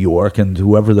Jeffrey in New York, and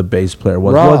whoever the bass player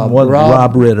was,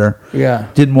 Rob Ritter, Yeah.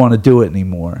 didn't want to do it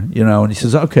anymore. And he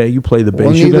says, "Okay, you play the bass.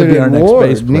 Well, You're going to neither be our did next Ward.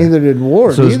 bass player." Neither did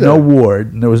Ward So there's either. no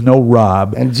Ward, and there was no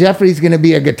Rob. And Jeffrey's going to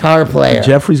be a guitar player.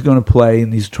 Jeffrey's going to play,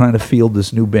 and he's trying to field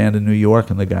this new band in New York,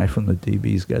 and the guy from the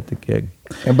DBs got the gig.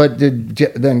 But then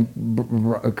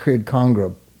Kid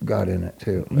Congra got in it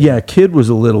too. Yeah, Kid was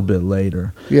a little bit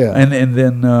later. Yeah. and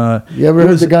then You ever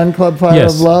heard the Gun Club Fire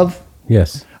Yes. of Love?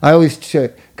 Yes. I always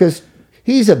check because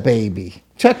he's a baby.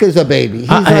 Chuck is a baby.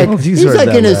 He's he's heard like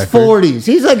that in his record. 40s.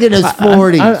 He's like in his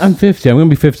 40s. I'm 50. I'm going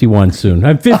to be 51 soon.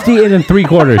 I'm 58 and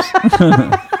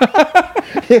 3/4.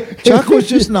 Chuck was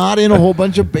just not in a whole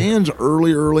bunch of bands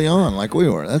early on, like we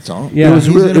were. That's all. Yeah. He's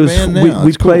in a band now. we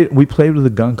It's cool. played with the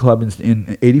Gun Club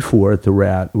in '84 at the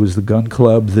Rat. It was the Gun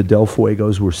Club, the Del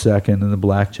Fuegos were second, and the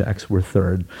Blackjacks were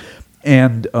third.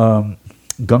 And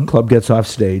Gun Club gets off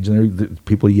stage, and the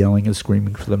people yelling and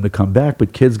screaming for them to come back.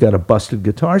 But Kid's got a busted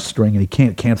guitar string, and he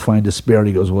can't find a spare. And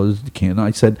he goes, "Well, you can't."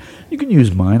 I said, "You can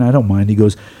use mine. I don't mind." He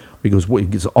goes, "What?" He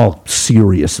gets all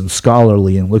serious and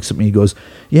scholarly and looks at me. He goes,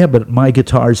 "Yeah, but my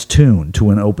guitar's tuned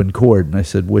to an open chord." And I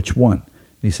said, "Which one?"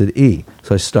 And he said, E.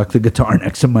 So I stuck the guitar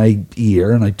next to my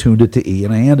ear, and I tuned it to E,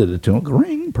 and I handed it to him.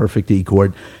 Ring, perfect E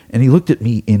chord. And he looked at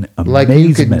me in amazement. Like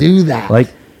you could do that. Like,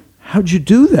 how'd you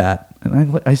do that?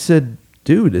 And I said,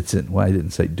 "Dude, it's in." Well, I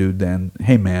didn't say dude then.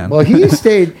 Hey, man. Well, he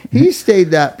stayed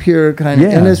that pure kind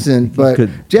of Yeah, innocent, he but could-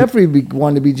 Jeffrey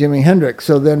wanted to be Jimi Hendrix.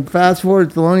 So then fast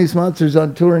forward, Thelonious Monster's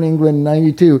on tour in England in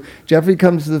 '92. Jeffrey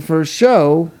comes to the first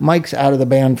show. Mike's out of the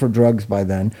band for drugs by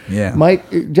then. Yeah.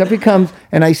 Jeffrey comes,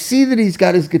 and I see that he's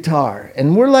got his guitar,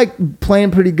 and we're like playing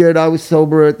pretty good. I was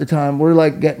sober at the time. We're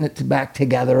like getting it back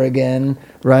together again,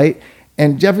 right?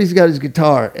 And Jeffrey's got his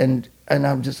guitar, and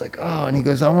I'm just like, oh, and he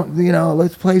goes,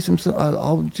 let's play some.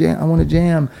 I'll jam. I want to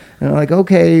jam. And I'm like,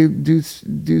 okay, do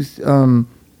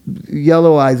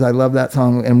Yellow Eyes. I love that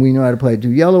song, and we know how to play it. Do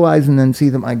Yellow Eyes, and then See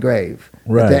That My Grave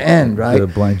Right. at the end, right? The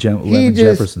Blind He Lemon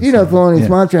just, Jefferson you know, song. Thelonious Yeah.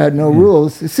 Monster had no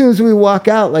rules. As soon as we walk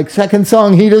out, like second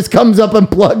song, he just comes up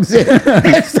and plugs in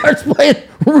and starts playing,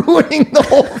 ruining the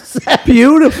whole set.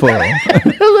 Beautiful.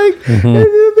 And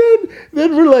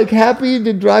then we're like happy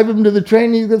to drive him to the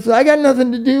train. He goes, I got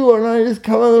nothing to do, and I just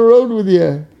come on the road with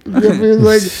you. It was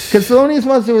like, because Thelonious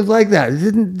Monster was like that.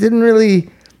 It didn't really,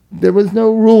 there was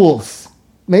no rules.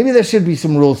 Maybe there should be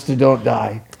some rules to Don't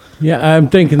Die. Yeah, I'm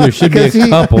thinking there should be a Because he-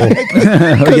 couple.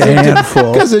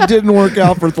 handful. Because it didn't work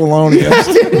out for Thelonious.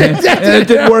 And it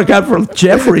didn't work out for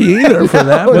Jeffrey either, for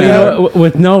that Well, you matter.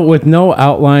 know, with no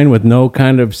outline, with no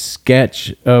kind of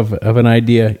sketch of an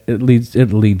idea, it'll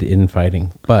lead to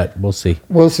infighting. But we'll see.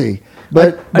 We'll see.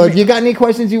 But you got any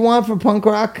questions you want for punk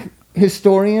rock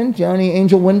historian Johnny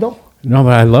Angel Wendell? No,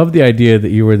 but I love the idea that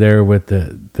you were there with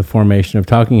the formation of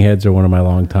Talking Heads are one of my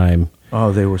longtime.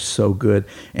 Oh, they were so good.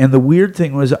 And the weird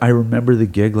thing was, I remember the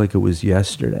gig like it was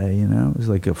yesterday, you know? It was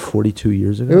like 42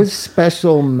 years ago. It was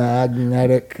special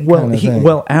magnetic Well, kind of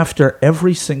thing. after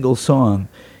every single song,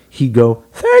 he'd go,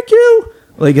 "Thank you,"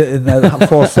 like in that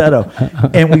falsetto.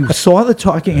 And we saw the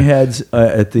Talking Heads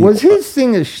at the. Was his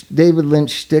thing a David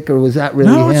Lynch shtick, or was that really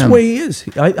No, him? it's the way he is.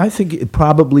 I think it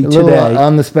probably A little today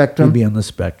on the spectrum? he'd be on the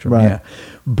spectrum, Right. yeah.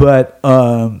 But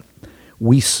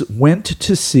we went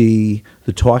to see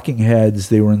the Talking Heads.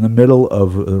 They were in the middle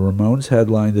of the Ramones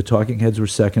headline. The Talking Heads were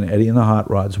second. Eddie and the Hot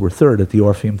Rods were third at the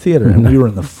Orpheum Theater, and we were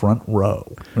in the front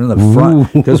row. We were in the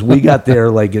front because we got there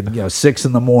like at 6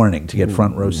 in the morning to get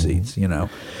front row seats, you know.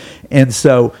 And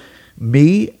so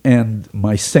me and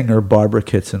my singer Barbara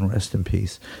Kitson, rest in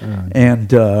peace,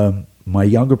 and my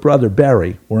younger brother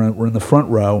Barry were in the front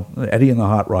row. Eddie and the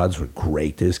Hot Rods were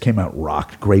great. They just came out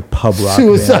rocked, great pub rock.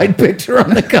 Suicide picture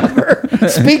on the cover.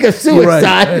 Speak of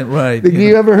suicide. Right. Have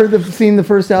you ever seen the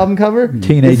first album cover?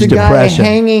 Teenage it's a Depression. guy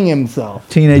hanging himself.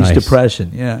 Teenage Nice.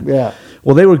 Depression, yeah. Yeah.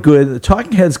 Well, they were good. The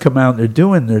Talking Heads come out and they're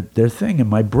doing their thing, and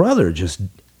my brother just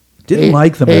didn't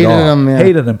like them at hated all. them, yeah.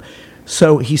 Hated them.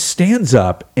 So he stands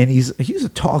up, and he's a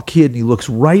tall kid, and he looks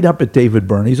right up at David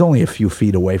Byrne. He's only a few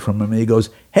feet away from him, and he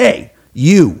goes, "Hey,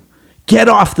 you, get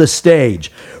off the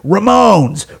stage.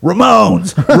 Ramones,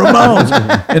 Ramones,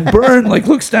 Ramones." And Byrne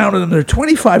looks down at him. There are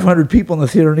 2,500 people in the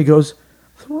theater, and he goes,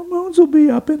 "The Ramones will be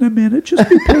up in a minute. Just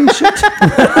be patient."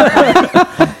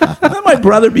 And then my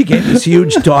brother became this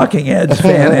huge Talking Heads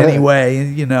fan anyway,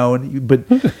 you know. But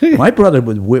my brother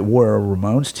wore a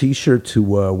Ramones T-shirt to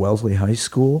Wellesley High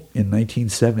School in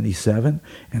 1977,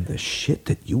 and the shit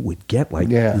that you would get,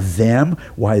 them,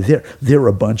 why they're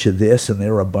a bunch of this and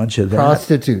they're a bunch of that.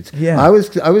 Prostitutes. Yeah. I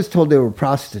was told they were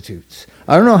prostitutes.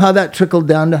 I don't know how that trickled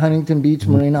down to Huntington Beach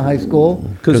Marina High School.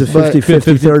 Because of but- 53rd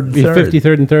and 3rd.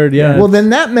 53rd and 3rd, yeah. Well, then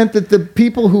that meant that the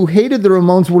people who hated the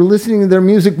Ramones were listening to their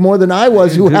music more than I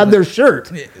was, who had their shirt.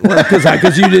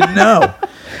 Because you didn't know.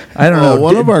 I don't know.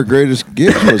 One of our greatest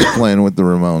gigs was playing with the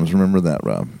Ramones. Remember that,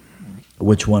 Rob?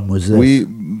 Which one was this?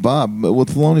 Bob, with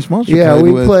Thelonious Monster. Yeah,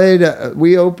 we with, played.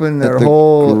 We opened their at the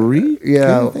whole. Greek,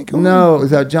 Yeah, I think, no, it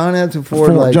was at John Hanson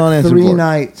Ford John Hanson 3 Ford.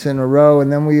 nights in a row,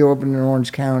 and then we opened in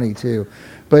Orange County too.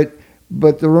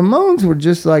 But the Ramones were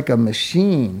just like a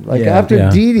machine. Like Yeah. after Yeah.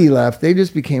 Dee Dee left, they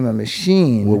just became a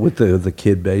machine. Well, with the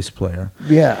kid bass player.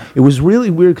 Yeah. It was really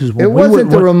weird because It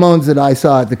wasn't the Ramones that I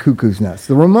saw at the Cuckoo's Nest.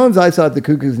 The Ramones I saw at the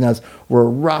Cuckoo's Nest were a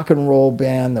rock and roll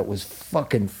band that was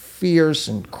fucking fierce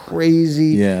and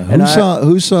crazy. Yeah, And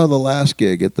who saw the last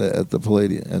gig at the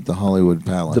Palladium at the Hollywood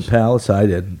Palace? The Palace. I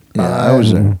didn't. Yeah, I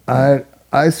was there.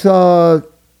 I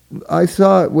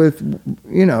saw it with,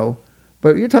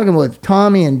 but you're talking with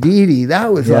Tommy and Dee Dee.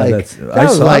 That was Yeah, like I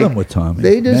saw them with Tommy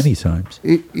many times.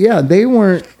 They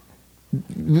weren't.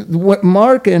 What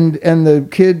Mark and the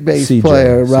kid bass CJ,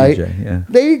 player, right? CJ,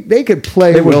 yeah. They could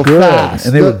play They were real good, fast,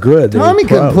 and they were good. They were Tommy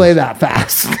couldn't pros. play that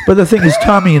fast. But the thing is,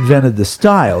 Tommy invented the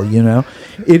style. You know,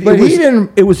 But he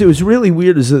didn't- It was really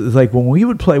weird. Is like when we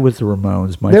would play with the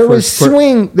Ramones.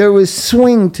 There was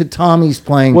swing to Tommy's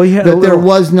playing Well, he had a that there little-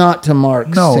 was not to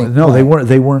Mark's. No, they weren't.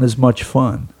 They weren't as much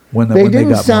fun when They when didn't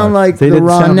they got sound more. like they the didn't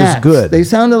sound as Ronettes. good. They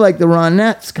sounded like the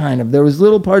Ronettes, kind of. There was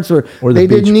little parts where Or the they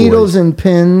did Beach needles Boys. and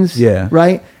pins. Yeah.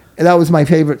 Right? And that was my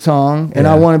favorite song. And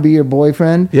I Yeah. Want to Be Your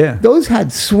Boyfriend. Yeah. Those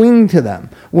had swing to them.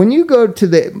 When you go to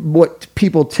what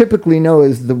people typically know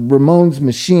as the Ramones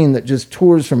machine that just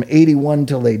tours from 81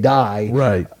 till they die.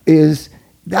 Right.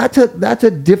 That's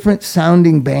a different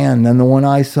sounding band than the one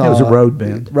I saw. It was a road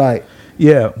band. Right.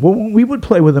 Yeah, well, when we would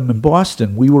play with them in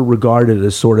Boston, we were regarded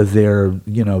as sort of their,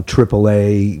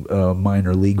 AAA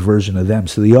minor league version of them.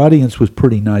 So the audience was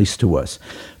pretty nice to us.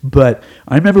 But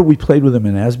I remember we played with them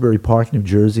in Asbury Park, New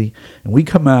Jersey, and we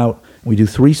come out, we do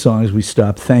 3 songs, we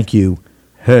stop, thank you,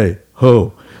 hey,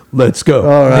 ho, let's go.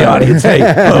 All right. The audience, hey, ho.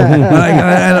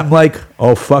 And I'm like,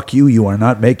 oh, fuck you, you are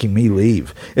not making me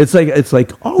leave. It's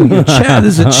like, oh,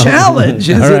 this is a challenge.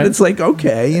 Is All it? right. It's like,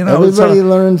 okay, Everybody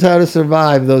learns how to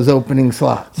survive those opening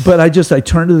slots. But I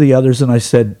turned to the others and I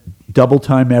said, double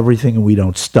time everything, and we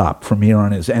don't stop from here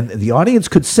on in. And the audience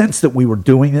could sense that we were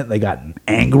doing it. They got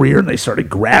angrier, and they started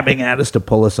grabbing at us to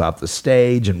pull us off the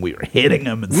stage, and we were hitting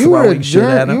them and throwing shit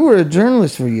at them. You were a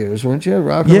journalist for years, weren't you? A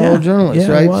rock and roll journalist,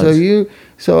 yeah, right? I was.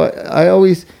 So I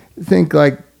always think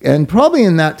like, and probably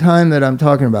in that time that I'm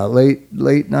talking about, late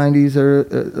 90s or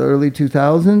early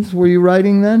 2000s, were you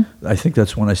writing then? I think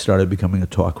that's when I started becoming a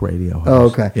talk radio host. Oh,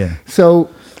 okay. Yeah. So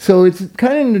it's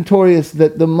kind of notorious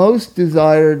that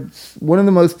one of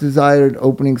the most desired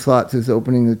opening slots is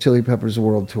opening the Chili Peppers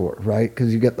World Tour, right?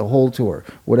 Because you get the whole tour.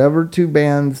 Whatever 2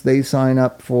 bands they sign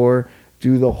up for,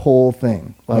 do the whole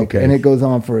thing. Okay. And it goes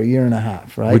on for a year and a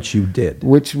half, right? Which you did.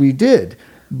 Which we did.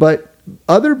 But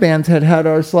other bands had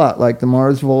our slot, like the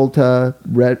Mars Volta,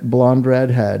 Blonde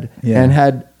Redhead, and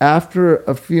had, after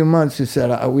a few months, just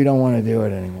said, we don't want to do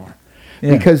it anymore.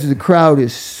 Yeah. Because the crowd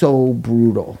is so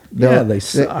brutal. They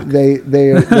suck. They're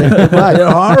Right.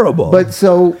 They're horrible. But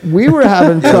so we were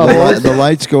having trouble. The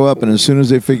lights go up, and as soon as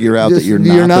they figure out that you're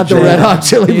not the Red Hot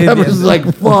Chili Peppers, it's like,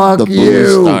 fuck the you.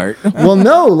 blues start. Well,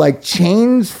 no, like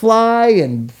chains fly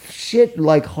and shit,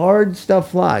 like hard stuff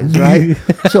flies, right?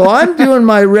 So I'm doing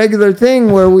my regular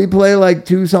thing where we play like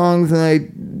 2 songs and I,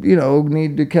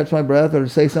 need to catch my breath or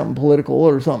say something political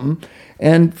or something.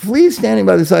 And Flea's standing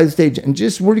by the side of the stage, and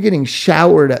we're getting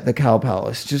showered at the Cow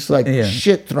Palace, just like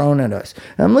shit thrown at us.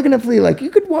 And I'm looking at Flea like,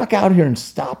 you could walk out here and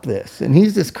stop this. And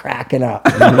he's just cracking up.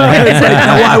 It's like,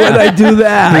 why would I do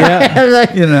that?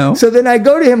 Like, so then I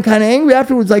go to him kind of angry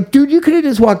afterwards, like, dude, you could have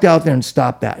just walked out there and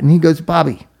stopped that. And he goes,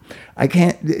 Bobby, I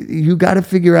can't, you got to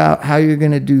figure out how you're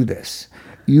going to do this.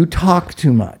 You talk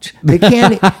too much. They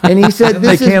can't. And he said,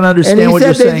 they can't understand what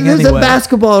you're saying This is anyway. a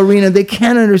basketball arena. They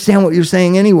can't understand what you're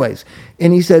saying anyways.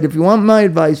 And he said, if you want my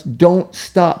advice, don't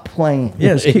stop playing.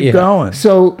 Yes, keep going.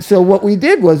 So what we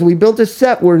did was we built a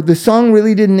set where the song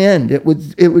really didn't end. It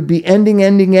would be ending,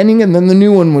 and then the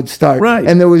new one would start. Right.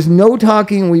 And there was no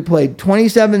talking. We played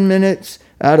 27 minutes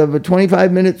out of a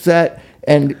 25-minute set,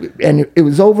 and it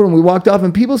was over, and we walked off,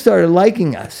 and people started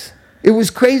liking us. It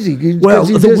was crazy. Well,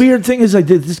 the weird thing is, I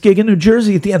did this gig in New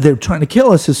Jersey. At the end, they were trying to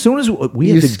kill us. As soon as we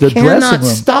had the dressing room,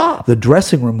 stop. The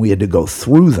dressing room, we had to go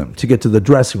through them to get to the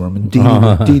dressing room. And Dee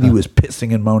was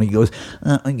pissing and moaning. He goes,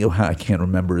 I can't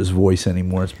remember his voice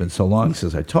anymore. It's been so long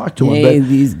since I talked to him. Hey,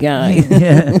 these guys.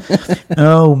 Yeah.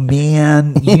 Oh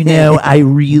man, I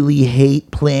really hate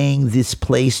playing this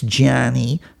place,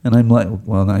 Johnny. And I'm like,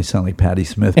 well, now I sound like Patti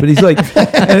Smith. But he's like,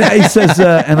 and he says,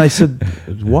 and I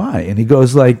said, why? And he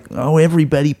goes like, oh,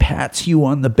 everybody pats you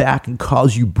on the back and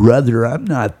calls you brother. I'm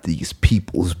not these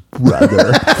people's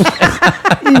brother.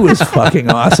 He was fucking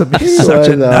awesome. He's such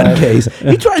a nutcase.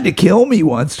 He tried to kill me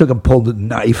once, pulled a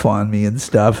knife on me and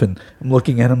stuff. And I'm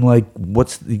looking at him like,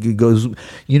 he goes,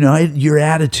 your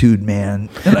attitude, man.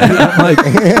 And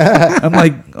I'm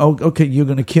like, oh, okay, you're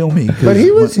going to kill me. But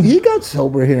he got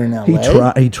sober here in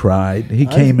L.A. He tried. He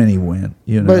came and he went,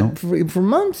 But for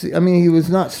months, I mean, he was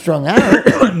not strung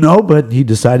out. No, but he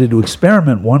decided to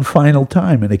experiment one final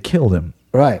time, and it killed him.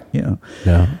 Right. Yeah.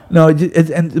 No, but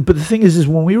the thing is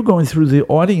when we were going through the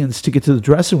audience to get to the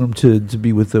dressing room to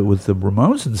be with the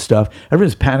Ramones and stuff,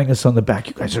 everyone's patting us on the back.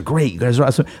 You guys are great. You guys are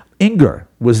awesome. Inger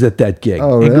was at that gig.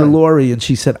 Oh, really? Inger Laurie, and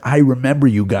she said, I remember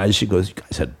you guys. She goes, you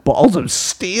guys had balls of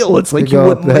steel. It's like you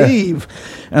wouldn't leave.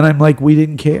 And I'm like, we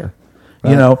didn't care.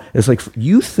 Right. It's like,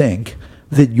 you think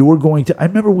that you're going to... I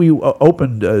remember we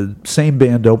opened, same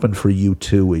band opened for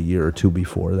U2 a year or two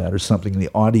before that or something. The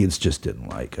audience just didn't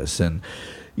like us. And,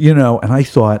 and I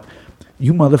thought,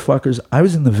 you motherfuckers, I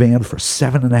was in the van for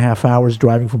 7.5 hours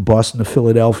driving from Boston to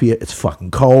Philadelphia. It's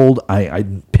fucking cold.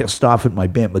 I'm pissed off at my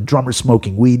band. The drummer's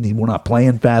smoking weed and we're not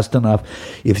playing fast enough.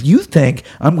 If you think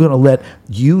I'm going to let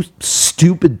you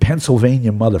stupid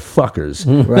Pennsylvania motherfuckers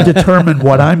determine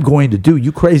what I'm going to do,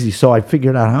 you crazy. So I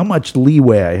figured out how much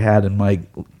leeway I had in my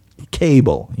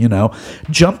cable,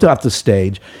 jumped off the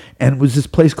stage, and it was this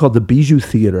place called the Bijou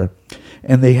Theater.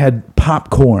 And they had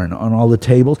popcorn on all the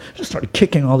tables. Just started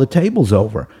kicking all the tables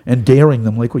over and daring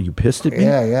them. Like, what, you pissed at me?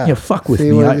 Yeah. Yeah, fuck with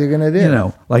See me. what you're going to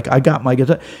do. Like I got my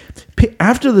guitar.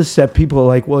 After the set, people are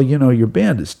like, well, your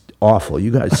band is awful.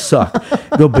 You guys suck.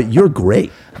 Go, but you're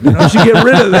great. You should get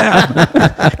rid of them.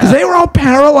 Because they were all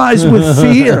paralyzed with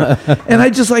fear. And I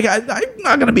just like, I'm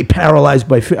not going to be paralyzed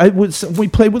by fear. We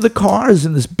played with the Cars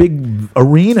in this big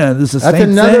arena. This is the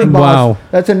same thing. Wow.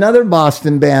 That's another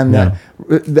Boston band.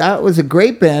 That was a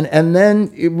great band. And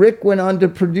then Rick went on to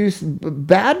produce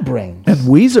Bad Brains. And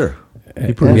Weezer.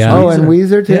 He produced Weezer. And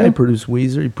Weezer too? Yeah, he produced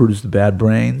Weezer. He produced the Bad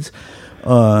Brains.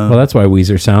 Well, that's why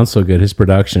Weezer sounds so good. His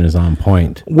production is on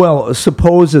point. Well,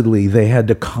 supposedly they had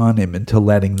to con him into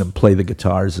letting them play the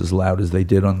guitars as loud as they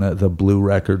did on the Blue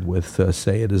record with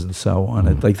 "Say It Isn't So" on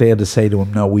it. Like they had to say to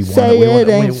him, "No, we want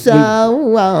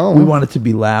we want it to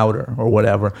be louder or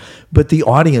whatever." But the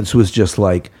audience was just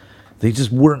like, they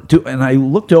just weren't doing. And I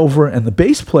looked over, and the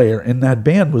bass player in that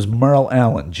band was Merle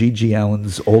Allen, Gigi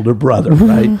Allen's older brother,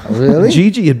 right? Really?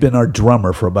 Gigi had been our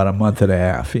drummer for about a month and a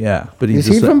half. Yeah, but Is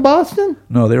he from Boston?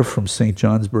 No, they're from St.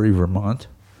 Johnsbury, Vermont.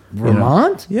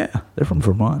 Vermont? Yeah, they're from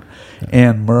Vermont.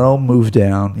 And Merle moved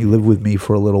down. He lived with me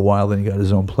for a little while. Then he got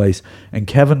his own place. And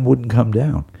Kevin wouldn't come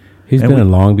down. He's been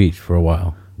in Long Beach for a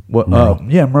while.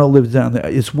 Yeah, Merle lives down there.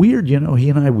 It's weird, you know. He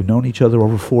and I, we've known each other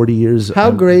over 40 years. How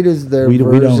great is their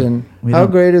version? How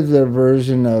great is their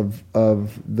version of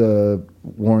the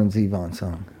Warren Zevon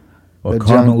song? Well,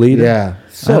 Carmelita? Yeah,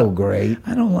 so great.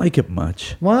 I don't like it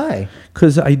much. Why?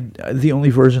 Because the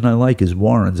only version I like is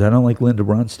Warren's. I don't like Linda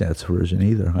Ronstadt's version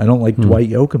either. I don't like Dwight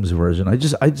Yoakam's version. I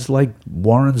just like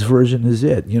Warren's version is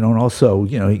it. You know, and also,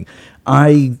 you know,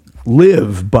 I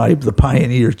live by the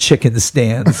Pioneer Chicken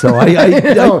Stand, so I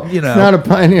No, you know, it's not a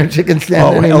Pioneer Chicken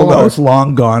Stand anymore. No, it's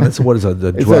long gone. It's what is it?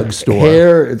 The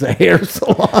drugstore. It's a hair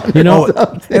salon. You know,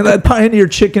 and that Pioneer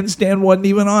Chicken Stand wasn't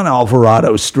even on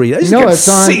Alvarado Street. I used to it's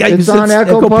see, on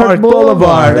Echo Park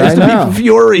Boulevard. I used to be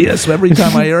furious every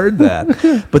time I heard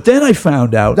that. But then I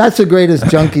found out that's the greatest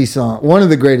junkie song. One of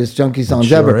the greatest junkie songs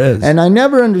sure ever. is. And I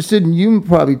never understood, and you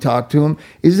probably talked to him,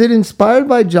 is it inspired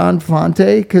by John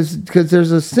Fonte? Because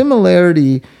there's a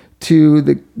similarity to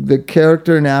the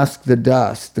character in Ask the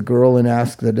Dust, the girl in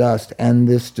Ask the Dust, and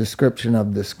this description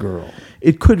of this girl.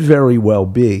 it could very well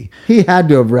be. He had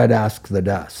to have read Ask the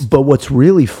Dust. But what's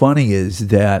really funny is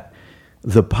that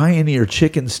the Pioneer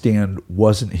Chicken Stand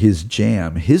wasn't his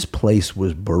jam. His place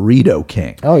was Burrito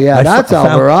King. Oh, yeah, that's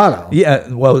Alvarado. Yeah,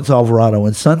 well, it's Alvarado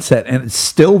and Sunset, and it's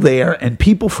still there, and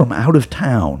people from out of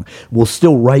town will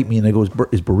still write me, and they go,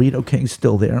 is Burrito King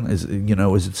still there? And is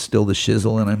it still the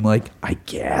shizzle? And I'm like, I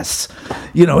guess.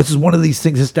 It's just one of these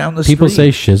things that's down the People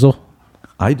street. say shizzle?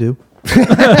 I do. Is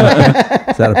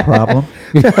that a problem?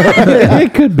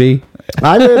 It could be.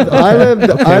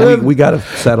 We got to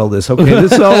settle this. Okay,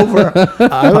 this is over.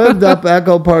 I lived up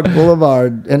Echo Park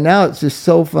Boulevard, and now it's just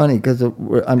so funny because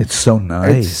it's so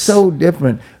nice. It's so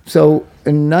different. So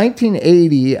in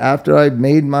 1980, after I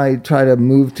try to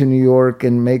move to New York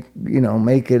and make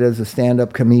it as a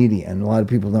stand-up comedian. A lot of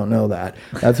people don't know that.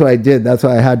 That's what I did. That's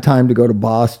why I had time to go to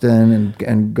Boston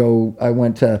and go. I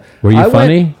went to. Were you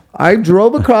funny? I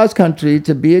drove across country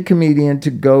to be a comedian, to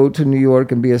go to New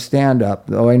York and be a stand-up,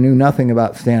 though I knew nothing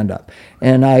about stand-up.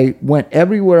 And I went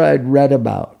everywhere I'd read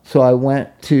about. So I went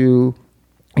to,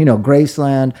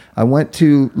 Graceland. I went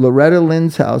to Loretta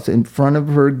Lynn's house in front of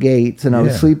her gates, and I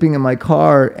was sleeping in my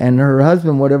car, and her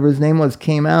husband, whatever his name was,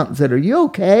 came out and said, "Are you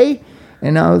okay?"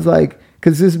 And I was like,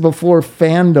 because this is before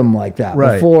fandom like that.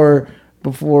 Right. Before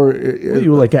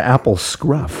you were like an Apple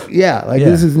scruff.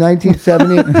 This is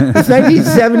 1970. It's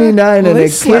 1979, well, and they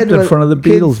slept in front of the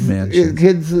Beatles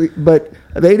mansion. But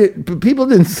people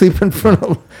didn't sleep in front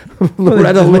of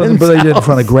Loretta Lynn's but they did in house.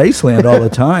 front of Graceland all the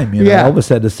time. Yeah. Elvis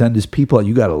had to send his people out.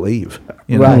 You got to leave,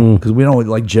 Right. Because we don't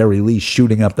like Jerry Lee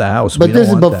shooting up the house. But this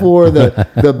is before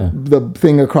the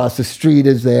thing across the street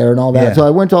is there and all that. Yeah. So I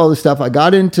went to all this stuff. I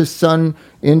got into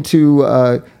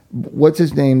what's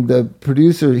his name? The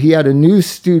producer. He had a new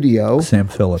studio. Sam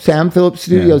Phillips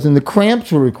Studios, and the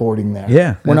Cramps were recording there.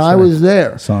 Yeah, when that's I right. was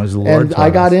there. Songs of the Lord and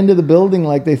I got into the building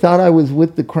like they thought I was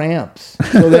with the Cramps.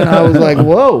 So then I was like,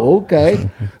 "Whoa, okay."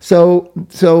 So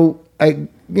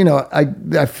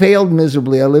I failed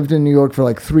miserably. I lived in New York for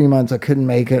like 3 months. I couldn't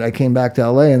make it. I came back to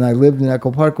LA, and I lived in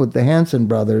Echo Park with the Hanson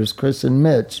brothers, Chris and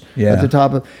Mitch, at the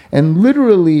top of. And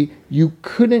literally, you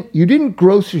didn't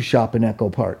grocery shop in Echo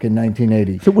Park in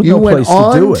 1980. There was you no went place to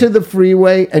on do it. to the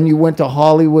freeway, and you went to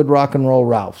Hollywood Rock and Roll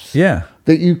Ralph's. Yeah.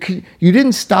 That you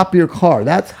didn't stop your car.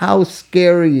 That's how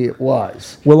scary it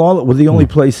was. Well, the only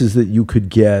places that you could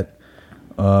get.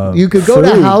 You could go to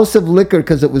food. House of Liquor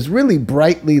because it was really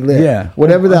brightly lit. Yeah.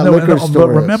 Whatever that liquor store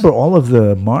But is. remember, all of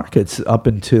the markets up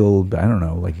until, I don't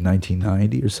know, like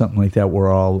 1990 or something like that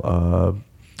were all,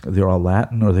 they were all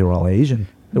Latin or they were all Asian.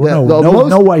 There were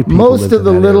no white people. Most lived of in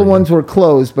the that little area. ones were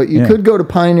closed, but you could go to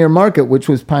Pioneer Market, which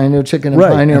was Pioneer Chicken and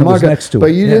Right, Pioneer and it was Market. next to but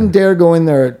it, you yeah. didn't dare go in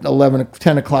there at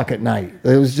 10 o'clock at night.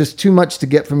 It was just too much to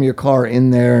get from your car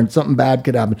in there, and something bad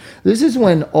could happen. This is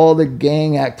when all the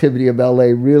gang activity of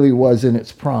LA really was in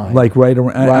its prime. Like right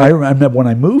around, I remember when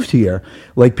I moved here,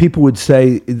 like people would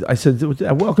say, I said,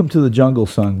 "Welcome to the Jungle"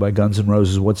 song by Guns N'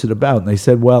 Roses. What's it about? And they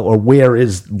said, well, or where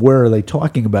are they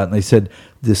talking about? And they said,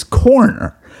 this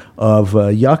corner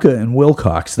Yucca and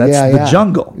Wilcox. That's Yeah, the yeah.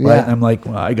 jungle, right? Yeah. And I'm like,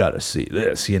 well, I got to see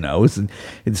this,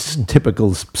 It's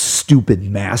typical stupid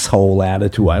masshole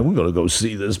attitude. I'm going to go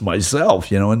see this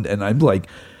myself, and I'm like,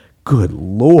 good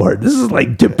Lord, this is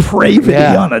like depravity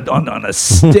on a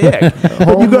stick.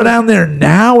 But you go down there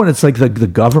now, and it's like the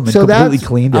government completely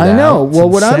cleaned it out. I know. It's Well,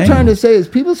 what I'm insane. trying to say is,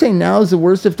 people say now is the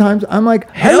worst of times. I'm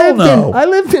like, Hell no. I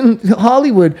lived in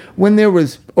Hollywood when there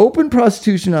was open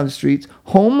prostitution on the streets,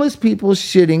 homeless people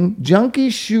shitting,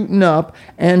 junkies shooting up,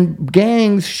 and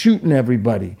gangs shooting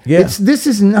everybody. Yeah. This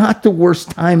is not the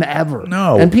worst time ever.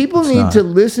 No, and people it's need not. to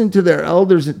listen to their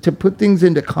elders to put things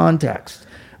into context.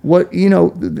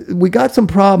 We got some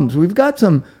problems. We've got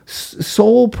some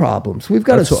soul problems. We've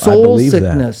got That's a what- I soul believe that.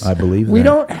 sickness. I believe we that.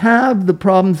 don't have the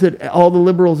problems that all the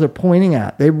liberals are pointing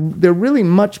at. They're really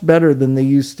much better than they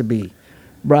used to be,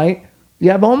 right? You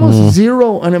have almost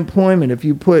zero unemployment if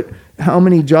you put how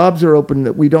many jobs are open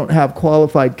that we don't have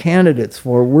qualified candidates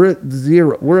for. We're at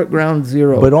zero. We're at ground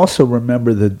zero. But also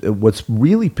remember that what's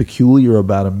really peculiar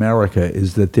about America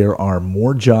is that there are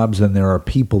more jobs than there are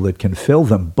people that can fill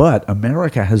them. But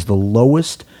America has the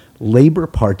lowest labor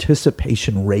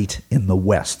participation rate in the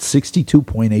West,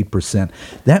 62.8%.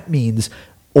 That means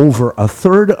over a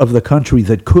third of the country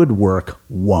that could work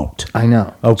won't. I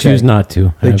know. Okay. Choose not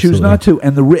to. They choose Absolutely. not to,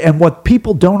 and what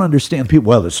people don't understand, it's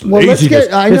Well, let's laziness.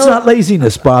 get- I It's know- not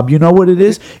laziness, Bob. You know what it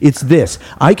is? It's this.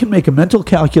 I can make a mental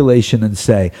calculation and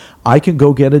say I can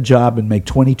go get a job and make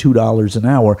 $22 an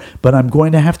hour, but I'm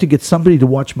going to have to get somebody to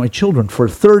watch my children for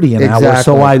 $30 an hour, so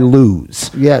Exactly. I lose.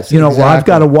 Yes, Well, I've exactly.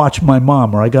 got to watch my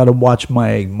mom, or I got to watch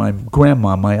my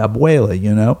grandma, my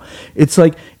abuela. It's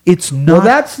like. It's not. Well,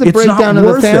 that's the it's not breakdown of the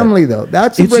worth it. family, though.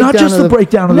 That's the it's not breakdown just of the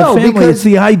breakdown of the family. because- It's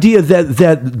the idea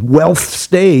that wealth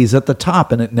stays at the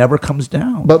top and it never comes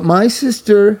down. But my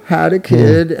sister had a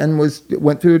kid and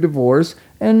went through a divorce,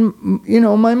 and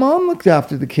my mom looked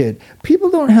after the kid. People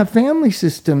don't have family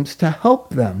systems to help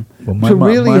them, Well, to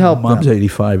really help mom's them.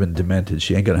 85 and demented.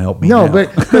 She ain't gonna help me. No, now.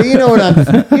 but you know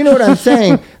what I'm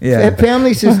saying. Yeah.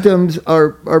 Family systems are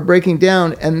breaking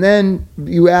down, and then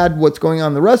you add what's going on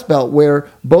in the Rust Belt, where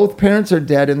both parents are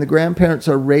dead and the grandparents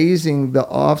are raising the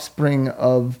offspring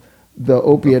of the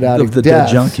opiate addict Of the dead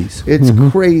deaths. junkies. It's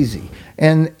crazy.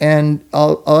 And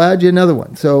I'll add you another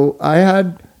one. So I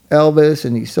had Elvis,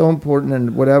 and he's so important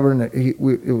and whatever, and it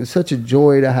was such a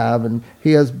joy to have, and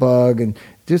he has Bug, and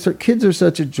just our kids are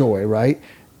such a joy, right?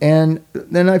 And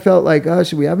then I felt like, oh,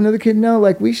 should we have another kid? No,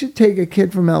 like we should take a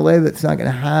kid from LA that's not going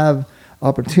to have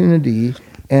opportunity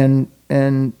and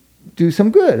do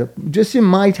some good just in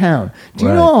my town. Do you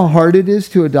Right. know how hard it is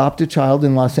to adopt a child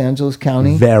in Los Angeles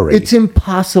County? Very. It's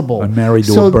impossible. I'm married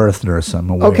to a birth nurse. I'm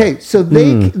aware. Okay, so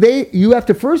you have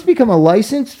to first become a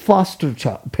licensed foster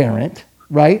parent,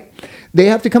 right? They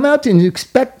have to come out and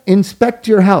inspect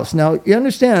your house. Now, you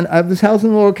understand, I have this house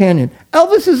in Laurel Canyon.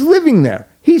 Elvis is living there.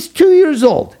 He's 2 years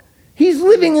old. He's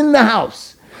living in the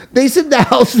house. They said the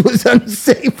house was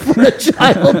unsafe for a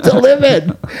child to live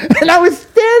in. And I was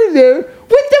standing there with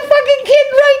the fucking kid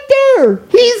right there.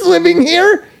 He's living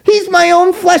here. He's my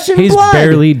own flesh and He's blood.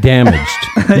 barely damaged.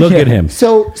 Look at him.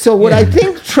 So what I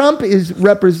think Trump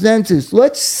represents is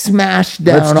let's smash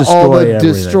down Let's all the destroy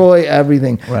destroy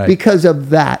everything Right. because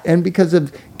of that, and because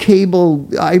of cable.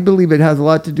 I believe it has a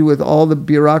lot to do with all the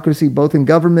bureaucracy, both in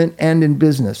government and in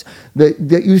business. That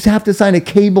you have to sign a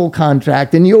cable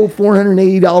contract, and you owe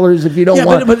 $480 if you don't Yeah,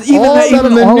 want but even all that- the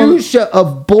even all of- minutia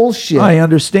of bullshit. I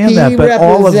understand He that, but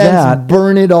all of represents that-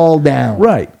 burn it all down.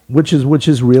 Right, which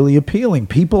is really appealing.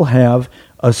 People have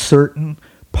a certain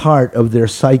part of their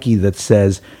psyche that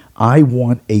says, I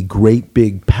want a great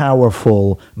big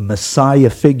powerful messiah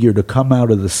figure to come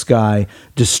out of the sky,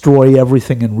 destroy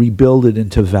everything and rebuild it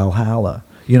into Valhalla.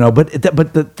 But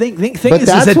the thing is it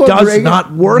does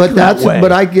not work that way.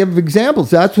 But I give examples.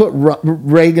 That's what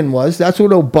Reagan was. That's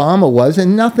what Obama was,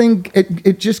 and nothing.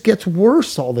 It just gets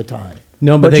worse all the time.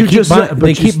 No, but But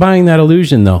they keep buying that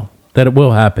illusion, though, that it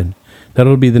will happen.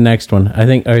 That'll be the next one. I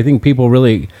think people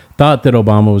really thought that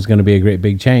Obama was going to be a great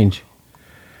big change.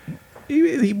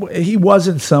 He was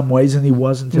in some ways, and he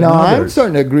wasn't in No, I'm others.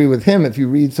 starting to agree with him. If you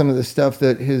read some of the stuff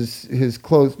that his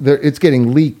clothes, it's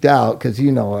getting leaked out because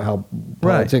you know how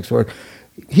politics work.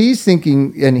 He's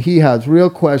thinking, and he has real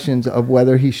questions of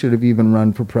whether he should have even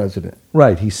run for president.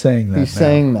 Right, he's saying that. He's now.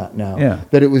 saying that now. Yeah.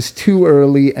 That it was too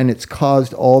early and it's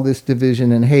caused all this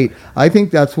division and hate. I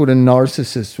think that's what a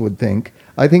narcissist would think.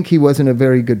 I think he wasn't a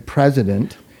very good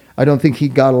president. I don't think he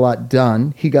got a lot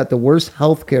done. He got the worst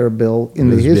health care bill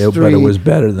in the history. But it was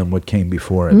better than what came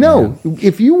before it. No,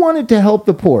 if you wanted to help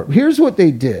the poor, here's what they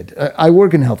did. I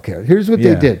work in healthcare. Here's what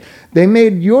they did. They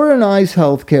made your and I's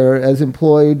healthcare as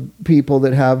employed people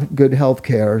that have good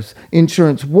healthcare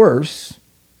insurance worse,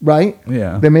 right?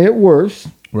 Yeah. They made it worse.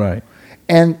 Right.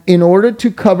 And in order to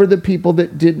cover the people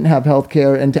that didn't have health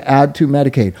care and to add to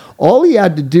Medicaid, all he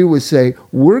had to do was say,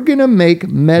 we're going to make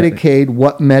Medicaid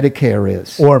what Medicare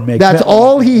is. Or make That's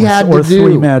all he had to do.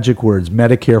 Or 3 magic words,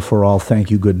 Medicare for all, thank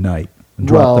you, good night. And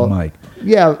drop the mic.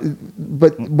 Yeah,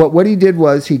 but what he did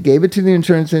was he gave it to the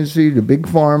insurance industry, to Big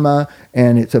Pharma,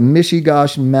 and it's a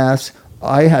mishy-gosh mess.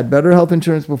 I had better health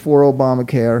insurance before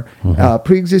Obamacare.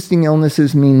 Pre-existing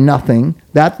illnesses mean nothing.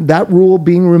 That rule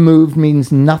being removed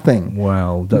means nothing.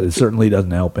 Well, it certainly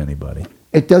doesn't help anybody.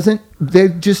 It doesn't. They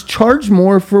just charge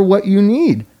more for what you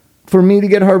need. For me to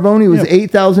get Harvoni was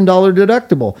 $8,000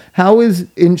 deductible. How is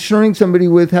insuring somebody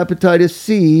with hepatitis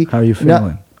C? How are you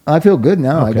feeling? I feel good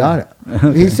now. I got it.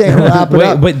 He's saying wrap it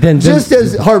up. But then just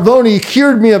as Harvoni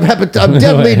cured me of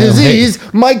deadly disease,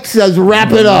 Mike says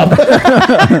wrap it up.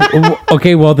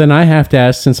 Okay, well then I have to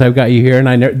ask, since I've got you here,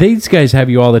 and these guys have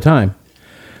you all the time.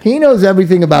 He knows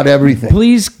everything about everything.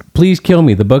 Please Kill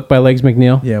Me, the book by Legs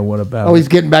McNeil. Yeah, what about Oh, he's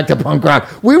getting back to punk rock.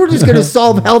 We were just going to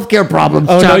solve healthcare problems,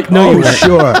 Chuck. No,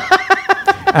 sure.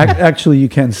 Actually, you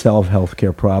can solve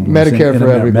healthcare problems. Medicare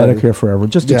for everybody. Medicare for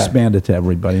everyone. Just expand it to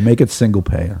everybody. Make it single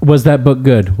payer. Was that book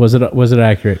good? Was it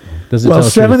accurate? Does it Well,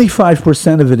 tell the truth?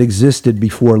 75% of it existed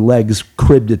before Legs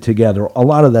cribbed it together. A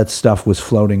lot of that stuff was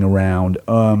floating around.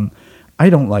 I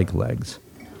don't like Legs.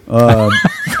 I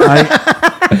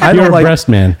You're don't a like breast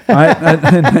man.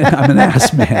 I'm an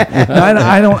ass man.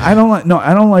 I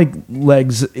don't like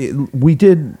Legs. We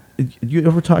did. You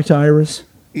ever talk to Iris?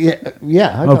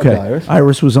 Yeah. I talked to Iris.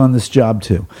 Iris was on this job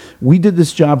too. We did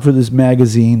this job for this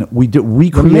magazine. We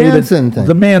recreated the Manson thing.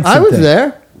 The Manson I was thing.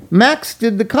 there. Max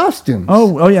did the costumes.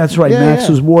 Oh, yeah, that's right. Yeah,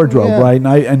 Max's wardrobe, yeah. right?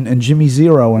 And Jimmy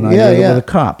Zero and I were the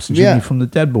cops. Jimmy from the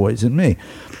Dead Boys and me.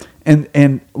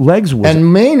 And Legs was...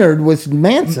 And Maynard was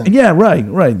Manson. Yeah,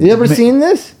 right. You ever seen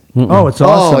this? Oh, it's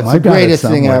awesome. Oh, it's the greatest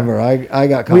thing ever. I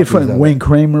got copies of it. Wayne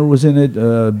Kramer was in it.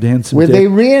 Handsome Where Dick. they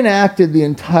reenacted the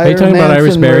entire Are you talking about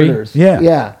Iris Manson Berry? murders.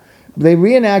 Yeah. They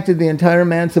reenacted the entire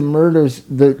Manson murders,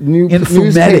 the new in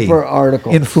newspaper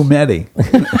articles. In Fumetti.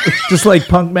 Just like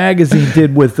Punk Magazine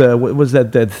did with, what was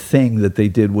that thing that they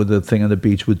did with the thing on the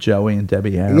beach with Joey and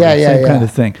Debbie Harry? Same kind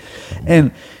of thing.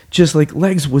 And just like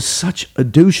Legs was such a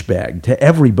douchebag to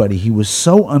everybody. He was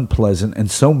so unpleasant and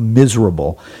so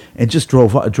miserable and just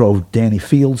drove Danny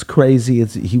Fields crazy.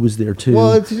 He was there too.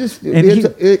 Well, it's just...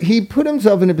 he put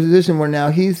himself in a position where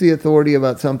now he's the authority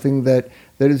about something that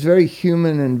is very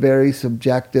human and very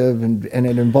subjective, and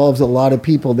it involves a lot of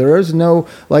people. There's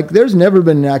never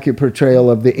been an accurate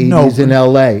portrayal of the 80s in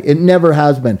L.A. It never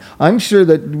has been. I'm sure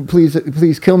that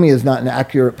Please Kill Me is not an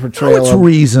accurate portrayal. It's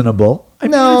reasonable.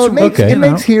 It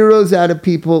makes heroes out of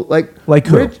people like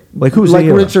who? Who's the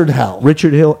hero? Richard Hell.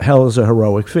 Richard Hell is a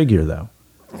heroic figure, though.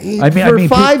 For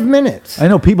 5 minutes. I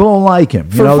know people don't like him.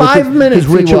 For 5 minutes,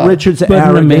 Richard's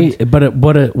arrogant. But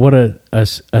what a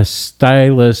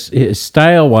stylist,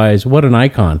 style-wise, what an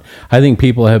icon. I think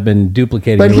people have been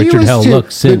duplicating the Richard Hell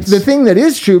look since. The thing that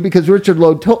is true, because Richard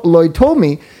Lloyd told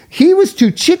me, he was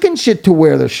too chicken shit to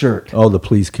wear the shirt. Oh, the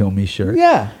Please Kill Me shirt.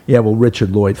 Yeah. Yeah. Well,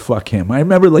 Richard Lloyd, fuck him. I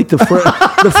remember like the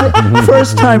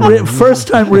first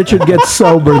time Richard gets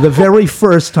sober. The very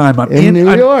first time I'm in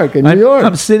New York.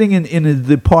 I'm sitting in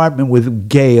the apartment with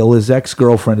Gail, his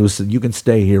ex-girlfriend, who said, "You can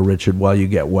stay here, Richard, while you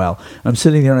get well." I'm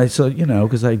sitting there, and I said,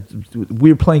 because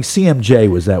we were playing CMJ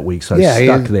was that week, so I was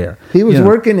stuck there. He was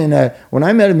working when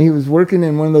I met him, he was working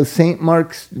in one of those St.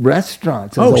 Mark's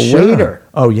restaurants as a waiter.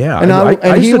 Oh, yeah. And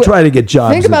I used to try to get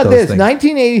jobs. Think about at this. those things.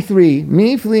 1983,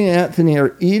 me, Flea, and Anthony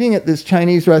are eating at this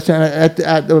Chinese restaurant at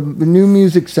the new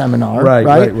music seminar. Right.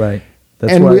 I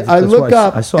look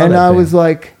up, and I was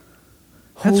like,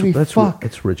 holy fuck.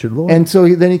 That's Richard Lloyd. And so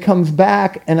then he comes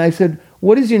back, and I said,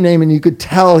 what is your name? And you could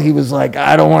tell he was like,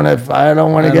 I don't want to get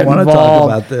involved. Talk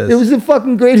about this. It was the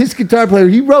fucking greatest guitar player.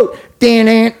 He wrote,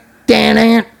 Dan.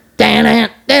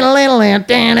 Well,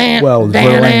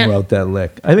 Verlaine wrote that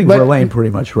lick. I think Verlaine pretty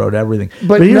much wrote everything.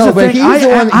 But here's the thing. He's the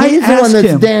one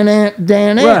that's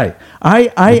Dan. Right.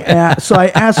 So I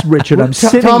asked Richard. I'm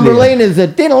sitting Tom there. Verlaine is a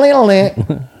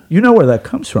You know where that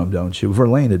comes from, don't you?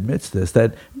 Verlaine admits this.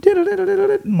 That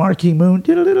Marquee Moon.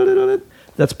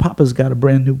 That's Papa's Got a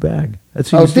Brand New Bag.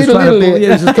 That's Oh, he's just trying to play.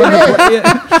 Yeah, he's just trying to play.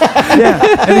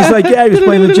 Yeah. And he's like, yeah, he was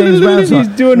playing the James Brown song. He's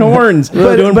doing horns.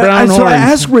 doing brown so horns. I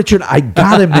asked Richard, I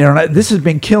got him there, and this has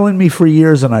been killing me for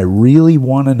years, and I really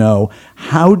want to know,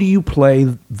 how do you play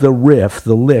the riff,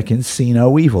 the lick in See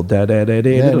No Evil,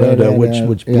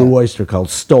 which Blue Oyster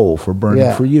called Stole for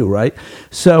Burning for You, right?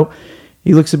 So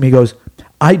he looks at me and goes,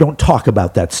 I don't talk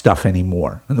about that stuff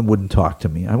anymore, and then wouldn't talk to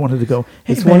me. I wanted to go,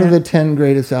 hey, It's man, one of the 10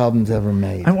 greatest albums ever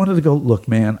made. I wanted to go, look,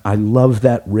 man, I love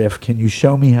that riff. Can you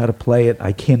show me how to play it?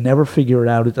 I can never figure it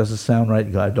out. It doesn't sound right.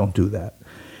 You go, I don't do that.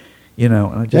 And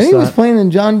I just And he thought, was playing in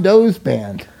John Doe's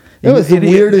band. It was the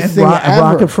weirdest thing ever.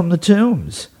 Rocket from the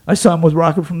Tombs. I saw him with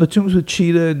Rocket from the Tombs with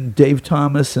Cheetah and Dave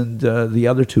Thomas and the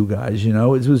other two guys. It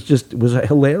was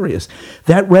hilarious.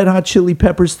 That Red Hot Chili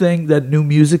Peppers thing, that new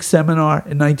music seminar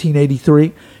in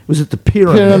 1983, was at the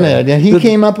Pyramid. And he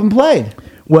came up and played.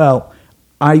 Well,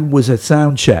 I was at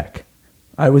Soundcheck.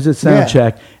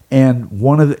 And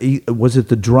was it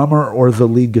the drummer or the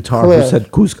lead guitar Cliff. who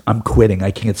said, Kuz, I'm quitting. I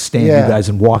can't stand you guys,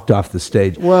 and walked off the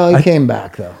stage. Well, he came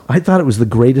back, though. I thought it was the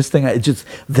greatest thing.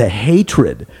 The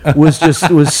hatred was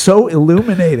so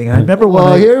illuminating. I remember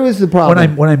here was the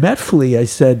problem. When I met Flea, I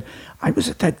said, I was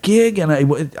at that gig,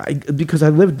 and because I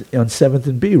lived on 7th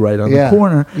and B, right on the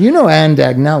corner. You know Ann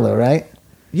Dagnella, right?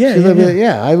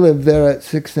 Yeah, I lived there at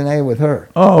 6th and A with her.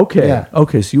 Oh, okay. Yeah.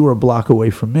 Okay, so you were a block away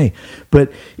from me. But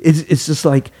it's just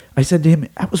like, I said to him,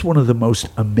 that was one of the most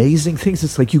amazing things.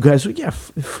 It's like, you guys,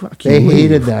 fuck you. They leave.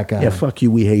 hated that guy. Yeah, fuck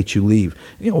you, we hate you, leave.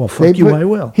 Well, fuck you, I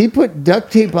will. He put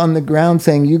duct tape on the ground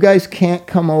saying, you guys can't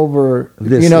come over,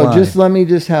 this line. Just let me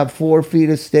just have 4 feet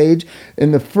of stage.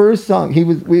 In the first song,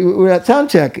 we were at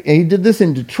Soundcheck, and he did this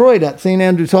in Detroit at St.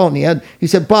 Andrews Hall, and he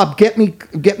said, Bob, get me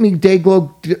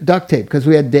Dayglow duct tape, because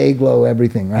we had Dayglow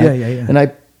everything, right? Yeah.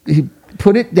 And he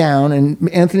put it down, and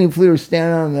Anthony and Flea were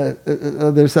standing on the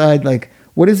other side, like,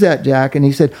 what is that, Jack? And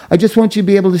he said, I just want you to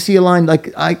be able to see a line.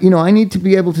 Like, I need to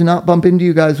be able to not bump into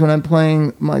you guys when I'm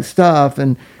playing my stuff.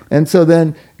 And so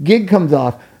then gig comes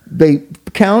off. They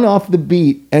count off the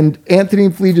beat, and Anthony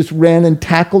and Flea just ran and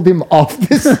tackled him off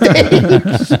the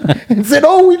stage and said,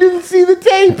 oh, we didn't see the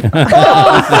tape.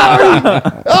 Oh, sorry.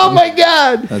 Oh, my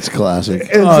God. That's classic.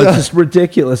 It's just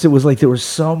ridiculous. It was like there was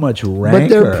so much rancor. But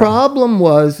their problem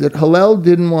was that Hillel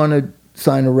didn't want to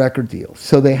sign a record deal.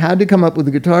 So they had to come up with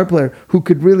a guitar player who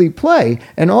could really play.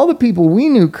 And all the people we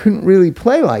knew couldn't really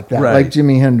play like that, Right. like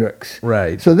Jimi Hendrix.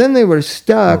 Right. So then they were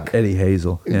stuck. Eddie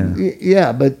Hazel. Yeah.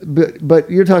 Yeah, but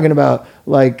you're talking about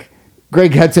like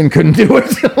Greg Hudson couldn't do it.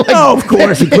 Like, No, of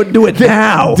course, he couldn't do it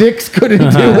now. Dix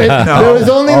couldn't do it. No.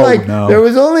 There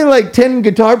was only like 10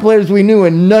 guitar players we knew,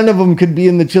 and none of them could be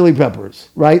in the Chili Peppers,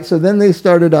 right? So then they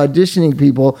started auditioning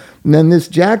people, and then this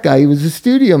Jack guy, he was a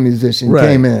studio musician, Right.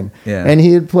 came in, Yeah. and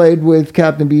he had played with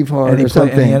Captain Beefheart or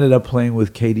something. And he ended up playing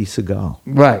with Katie Seagal.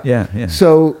 Right. Yeah.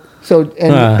 So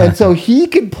so he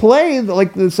could play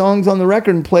like the songs on the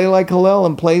record and play like Hillel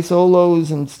and play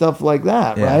solos and stuff like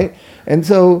that, Yeah. right? And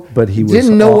so, But he was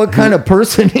didn't know aw- what kind of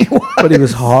person he was. But he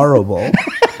was horrible.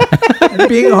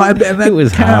 It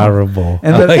was horrible.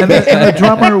 And the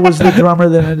drummer was the drummer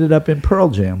that ended up in Pearl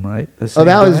Jam, right? Oh,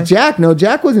 that was Jack. No,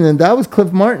 Jack wasn't in. That was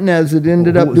Cliff Martinez that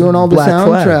ended up doing all the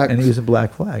soundtracks. And he was in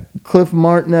Black Flag. Cliff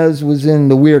Martinez was in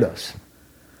The Weirdos.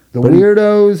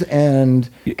 Weirdos and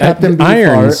Captain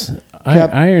Irons.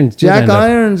 Beefheart. Irons. Jack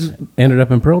Irons. Ended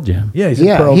up in Pearl Jam. Yeah, he's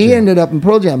in Pearl he Jam. ended up in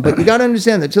Pearl Jam. But you got to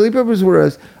understand that Chili Peppers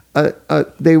were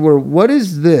they were, what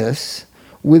is this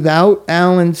without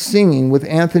Alan singing with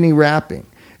Anthony rapping?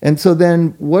 And so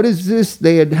then, what is this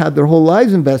they had their whole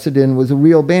lives invested in was a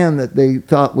real band that they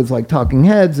thought was like Talking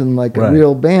Heads and like a Right.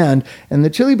 real band. And the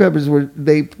Chili Peppers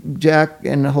Jack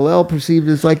and Hillel perceived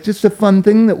as like just a fun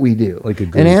thing that we do. Like a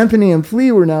and group. Anthony and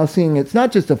Flea were now seeing it's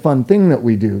not just a fun thing that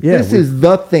we do. Yeah, This is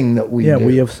the thing that we do. Yeah,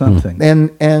 we have something.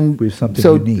 And We have something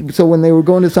so, unique. So when they were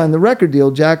going to sign the record deal,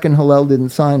 Jack and Hillel didn't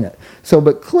sign it.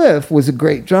 But Cliff was a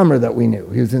great drummer that we knew.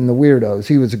 He was in the Weirdos.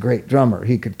 He was a great drummer.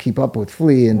 He could keep up with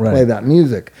Flea and Right. play that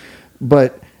music.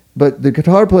 But the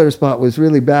guitar player spot was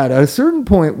really bad. At a certain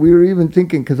point, we were even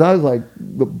thinking, because I was like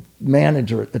the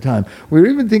manager at the time, we were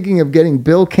even thinking of getting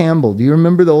Bill Campbell. Do you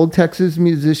remember the old Texas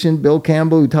musician Bill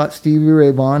Campbell who taught Stevie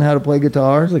Ray Vaughan how to play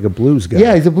guitar? He's like a blues guy.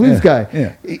 Yeah, he's a blues guy.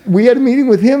 Yeah. We had a meeting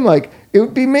with him. Like, it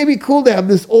would be maybe cool to have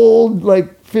this old,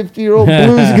 like, 50-year-old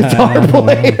blues guitar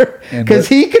player And because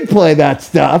he could play that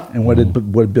stuff. And what did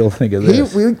Bill think of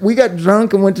this? We got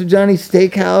drunk and went to Johnny's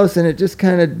Steakhouse, and it just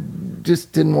kind of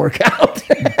just didn't work out.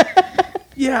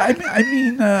 Yeah,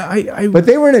 I But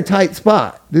they were in a tight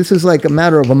spot. This is like a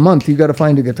matter of a month. You got to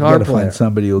find a guitar got to player. find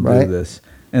somebody who'll right? do this.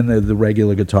 And the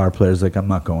regular guitar player's like, I'm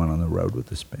not going on the road with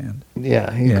this band.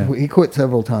 Yeah, Yeah. he quit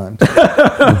several times.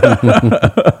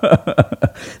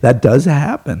 That does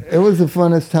happen. It was the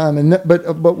funnest time,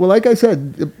 but well, like I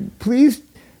said, please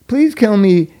tell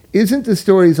me, isn't the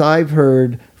stories I've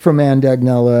heard from Ann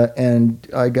Dagnella, and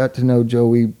I got to know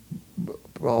Joey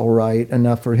all right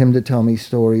enough for him to tell me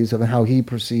stories of how he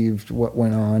perceived what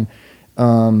went on.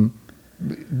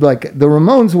 Like the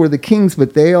Ramones were the Kings,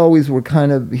 but they always were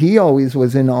he always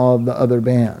was in all of the other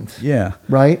bands. Yeah.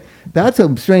 Right? That's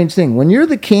a strange thing. When you're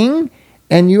the king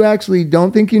and you actually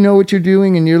don't think you know what you're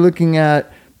doing, and you're looking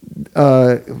at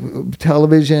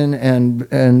television and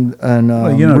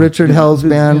Richard Hell's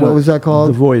band, what was that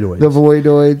called? The Voidoids. The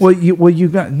Voidoids. You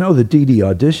got the Dee Dee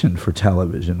auditioned for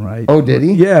television, right? Oh, did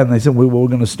he? Yeah, and they said we're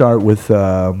going to start with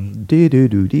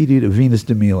Venus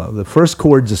de Milo. The first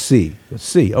chord's a C. A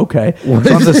C, okay. So on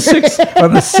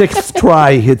the sixth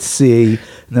try, hit C.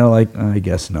 And they're like, I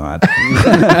guess not.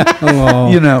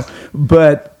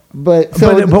 But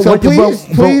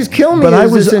please kill me.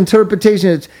 This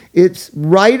interpretation. It's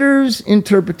writers'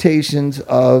 interpretations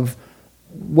of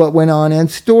what went on and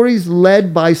stories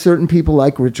led by certain people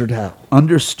like Richard Hell.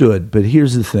 Understood, but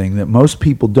here's the thing that most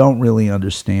people don't really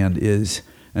understand is,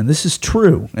 and this is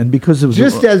true, and because it was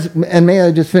and may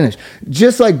I just finish?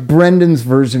 Just like Brendan's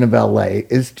version of L.A.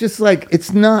 is just like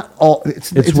it's not all.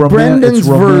 It's Brendan's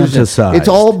version. It's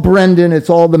all Brendan. It's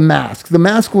all The Mask. The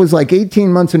Mask was like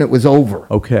 18 months and it was over.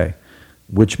 Okay.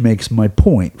 Which makes my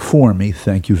point for me,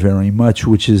 thank you very much,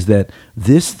 which is that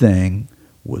this thing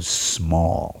was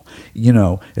small.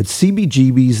 At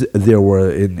CBGB's, there were,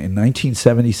 in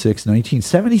 1976,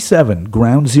 1977,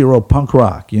 Ground Zero punk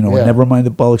rock. Nevermind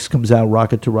the Bollocks comes out,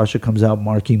 Rocket to Russia comes out,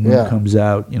 Marquee Moon comes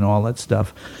out, all that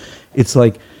stuff. It's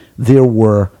like there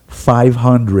were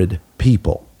 500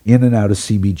 people in and out of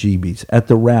CBGB's. At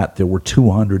the Rat, there were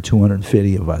 200,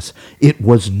 250 of us. It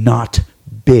was not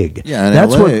big. Yeah,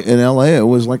 in LA it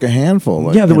was like a handful.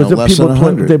 There was less people than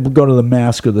 100. they would go to the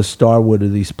Mask or the Starwood or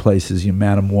these places,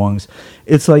 Madame Wong's.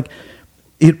 It's like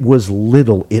it was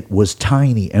little, it was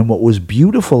tiny, and what was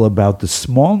beautiful about the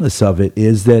smallness of it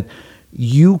is that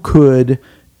you could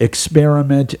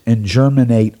experiment and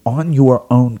germinate on your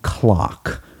own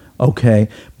clock. Okay,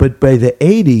 but by the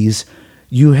 80s,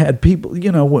 you had people.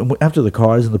 After the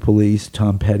Cars and the Police,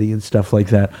 Tom Petty and stuff like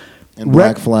that. And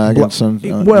Black Flag and some.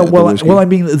 I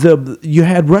mean, you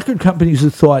had record companies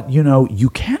that thought, you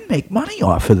can make money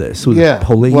off of this with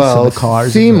Police and the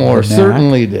Cars. Seymour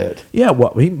certainly did. Yeah,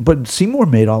 but Seymour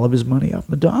made all of his money off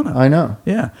Madonna. I know.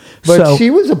 Yeah, but she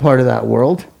was a part of that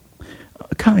world.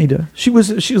 Kinda. She was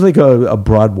like a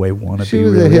Broadway wannabe. She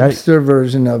was a hipster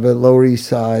version of it, Lower East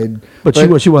Side. But she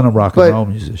wasn't a rock and roll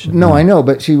musician. No, I know,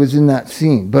 but she was in that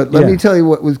scene. But let me tell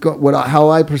you how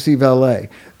I perceive L.A.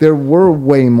 There were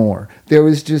way more. There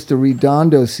was just a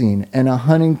Redondo scene and a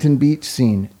Huntington Beach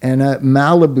scene and a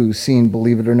Malibu scene,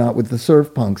 believe it or not, with the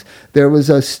surf punks. There was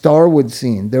a Starwood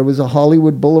scene. There was a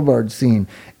Hollywood Boulevard scene.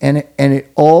 And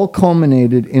it all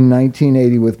culminated in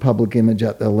 1980 with Public Image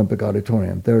at the Olympic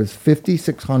Auditorium. There was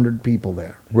 5,600 people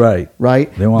there. Right.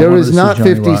 There was not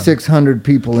 5,600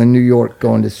 people in New York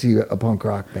going to see a punk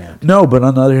rock band. No, but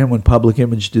on the other hand, when Public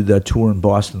Image did that tour in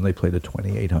Boston, they played a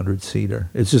 2,800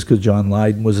 seater. It's just because John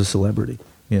Lydon was a celebrity.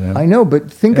 I know,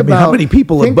 but think about how many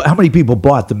people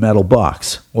bought the metal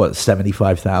box? What,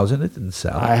 75,000? It didn't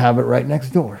sell. I have it right next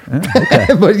door. Okay.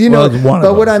 But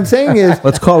what I'm saying is,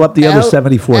 let's call up the other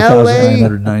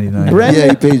 74,999. Yeah,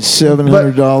 he paid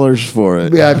 $700 for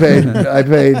it. Yeah, I paid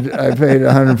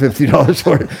 $150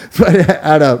 for it, but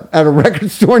at a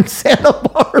record store in Santa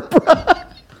Barbara.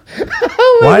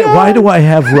 Why do I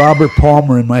have Robert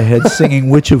Palmer in my head singing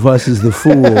 "Which of Us is the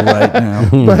Fool" right now?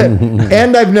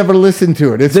 And I've never listened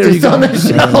to it. It's just on the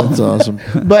show. That's awesome.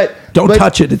 But don't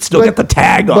touch it. It's still got the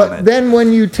tag on it. But then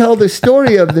when you tell the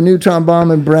story of the Neutron Bomb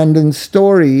and Brendan's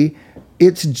story,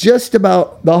 it's just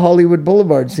about the Hollywood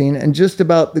Boulevard scene and just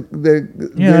about the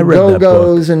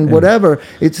Go-Go's and whatever.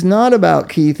 It's not about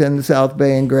Keith and South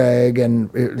Bay and Greg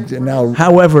and now.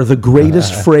 However, the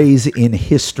greatest phrase in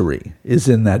history is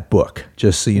in that book.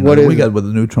 Just so you know, we got with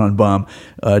the Neutron Bomb.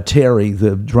 Terry,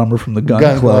 the drummer from the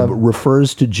Gun Club,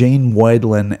 refers to Jane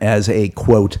Wiedlin as a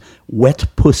quote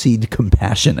wet-pussied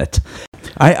compassionate.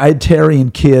 I had Terry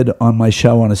and Kid on my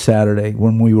show on a Saturday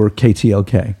when we were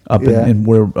KTLK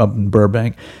we're up in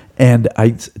Burbank, and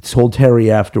I told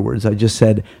Terry afterwards. I just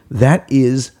said that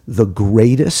is the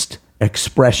greatest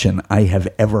expression I have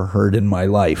ever heard in my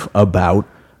life about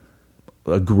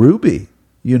a groupie.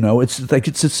 It's like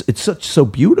it's so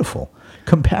beautiful.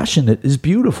 Compassionate is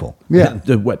beautiful. Yeah,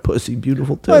 the wet pussy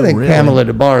beautiful too. Well, I think Pamela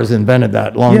DeBar's invented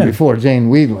that long before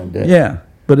Jane Wiedlin did. Yeah.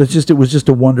 But it was just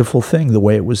a wonderful thing the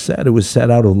way it was said. It was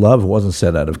said out of love. It wasn't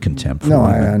said out of contempt. No,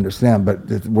 I understand, but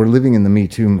we're living in the Me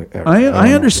Too era.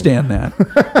 I understand that.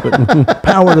 But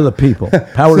power to the people.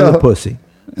 Power to the pussy.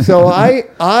 So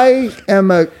I am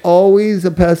always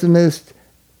a pessimist.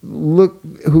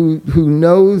 Who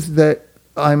knows that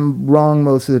I'm wrong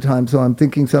most of the time, so I'm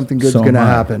thinking something good's going to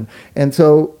happen. And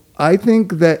so I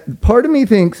think that part of me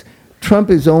thinks Trump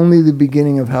is only the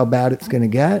beginning of how bad it's going to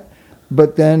get.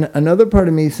 But then another part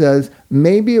of me says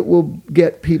maybe it will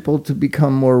get people to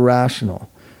become more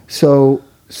rational. So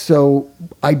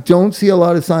I don't see a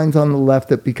lot of signs on the left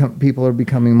that people are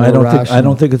becoming more rational. I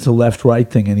don't think it's a left-right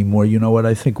thing anymore. You know what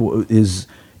I think is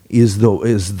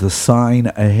the sign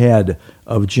ahead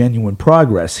of genuine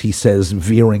progress, he says,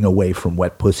 veering away from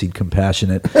wet-pussied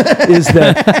compassionate, is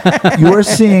that you're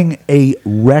seeing a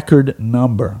record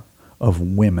number of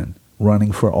women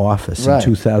running for office in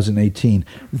 2018.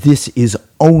 This is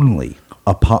only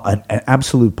an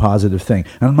absolute positive thing.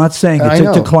 And I'm not saying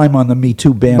to climb on the Me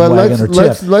Too bandwagon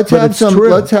let's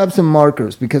have some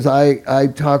markers, because I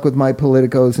talk with my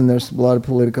politicos, and there's a lot of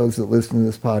politicos that listen to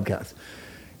this podcast.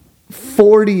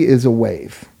 40 is a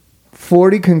wave.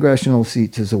 40 congressional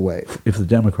seats is a wave. If the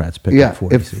Democrats pick up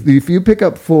 40 seats. If you pick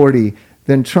up 40,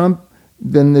 then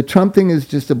the Trump thing is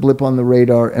just a blip on the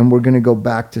radar, and we're going to go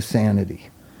back to sanity.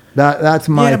 That's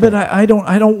my but I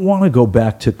don't want to go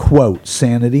back to, quote,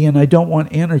 sanity, and I don't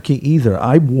want anarchy either.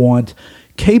 I want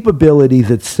capability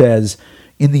that says,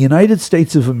 in the United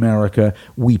States of America,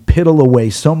 we piddle away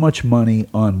so much money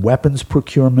on weapons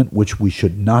procurement, which we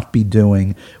should not be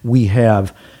doing. We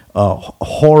have a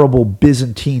horrible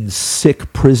Byzantine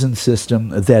sick prison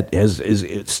system that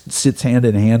it sits hand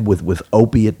in hand with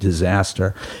opiate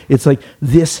disaster. It's like,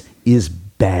 this is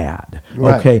bad.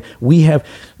 Right. Okay, we have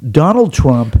Donald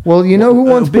Trump. Well, you know who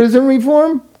wants prison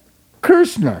reform?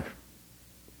 Kirshner.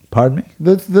 Pardon me?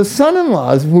 The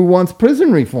son-in-law is who wants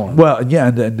prison reform. Well, yeah,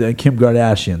 and Kim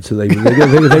Kardashian. So they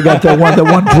got the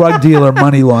one drug dealer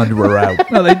money launderer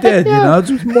out. No, they did. Yeah. You know,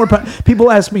 it's more.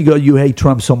 People ask me, "Go, you hate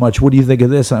Trump so much? What do you think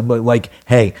of this?" I'm like,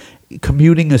 "Hey,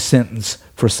 commuting a sentence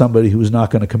for somebody who's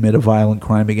not going to commit a violent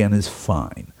crime again is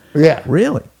fine." Yeah,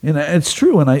 really. You know, it's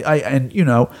true. And you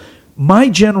know, my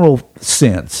general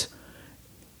sense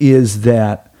is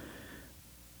that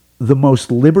the most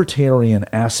libertarian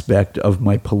aspect of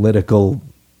my political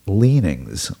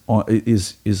leanings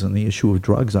is on the issue of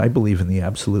drugs. I believe in the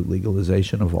absolute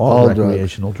legalization of all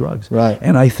recreational drugs. Right.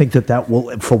 And I think that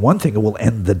will, for one thing, it will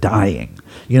end the dying.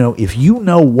 You know, if you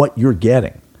know what you're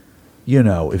getting, you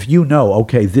know, if you know,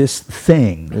 okay, this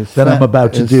thing I'm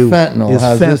about to do fentanyl,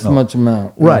 has this much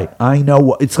amount. Right. Yeah. I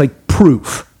know. It's like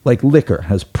proof, like liquor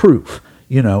has proof.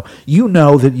 You know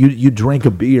that you drink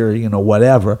a beer, you know,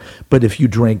 whatever. But if you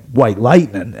drink White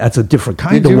Lightning, that's a different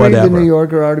kind of whatever. Did you read the New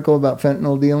Yorker article about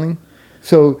fentanyl dealing?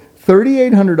 So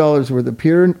 $3,800 worth of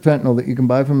pure fentanyl that you can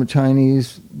buy from a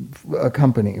Chinese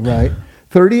company, right?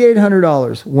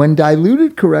 $3,800, when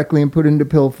diluted correctly and put into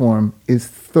pill form, is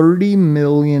 $30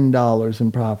 million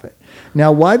in profit.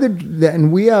 Now,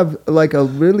 and we have like a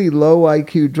really low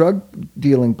IQ drug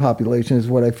dealing population is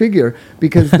what I figure,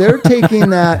 because they're taking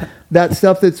that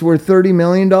stuff that's worth $30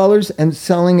 million and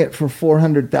selling it for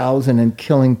 $400,000 and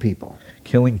killing people.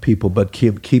 Killing people, but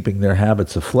keeping their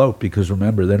habits afloat, because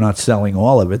remember, they're not selling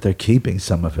all of it, they're keeping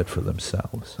some of it for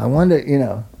themselves. I wonder, you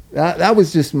know, that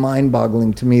was just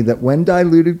mind-boggling to me, that when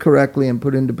diluted correctly and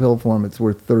put into pill form, it's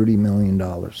worth $30 million.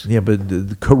 Yeah,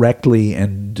 but correctly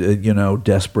and,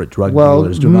 desperate drug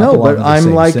dealers do not belong in the same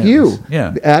I'm like sentence. you.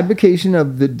 Yeah. The advocation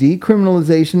of the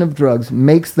decriminalization of drugs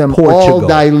makes them all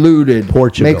diluted.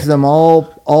 Portugal. Makes them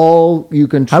all you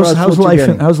can trust.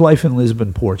 How's life in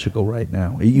Lisbon, Portugal right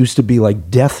now? It used to be like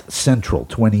death central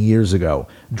 20 years ago.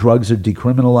 Drugs are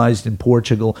decriminalized in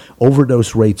Portugal.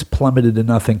 Overdose rates plummeted to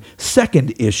nothing.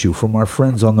 Second issue from our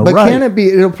friends on the right. But can it be?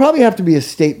 It'll probably have to be a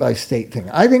state-by-state thing.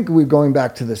 I think we're going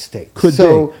back to the states. Could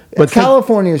be. But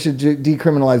California should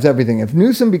decriminalize everything. If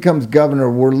Newsom becomes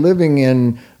governor, we're living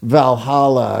in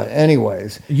Valhalla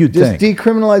anyways. You'd just think.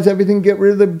 Decriminalize everything, get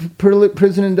rid of the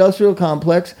prison industrial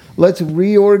complex. Let's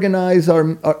reorganize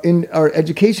our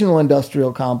educational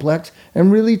industrial complex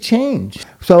and really change.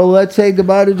 So let's say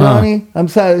goodbye to Johnny. I'm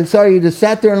sorry you just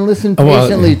sat there and listened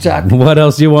patiently, Chuck. What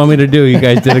else do you want me to do? You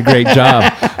guys did a great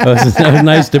job. It was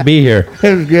nice to be here.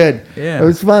 It was good. Yeah. It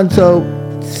was fun.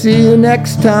 So see you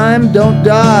next time. Don't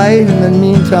die in the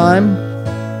meantime.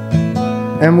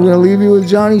 And we're going to leave you with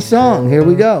Johnny's song. Here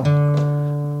we go.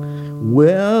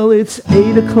 Well, it's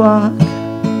 8 o'clock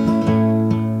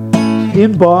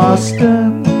in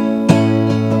Boston,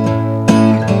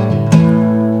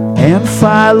 and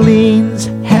Filene's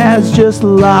has just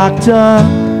locked up.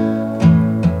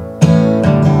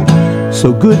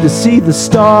 so good to see the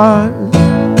stars.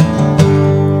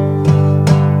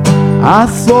 I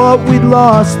thought we'd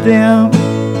lost them.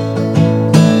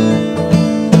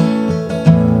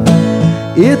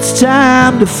 It's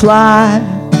time to fly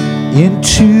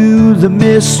into the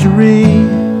mystery.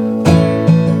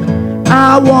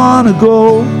 I wanna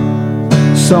go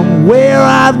somewhere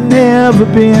I've never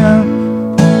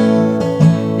been.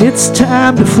 It's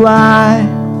time to fly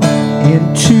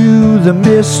into the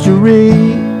mystery.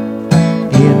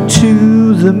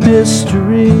 Into the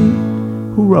mystery.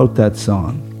 Who wrote that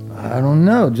song? I don't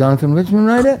know. Jonathan Richman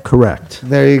write it? Correct.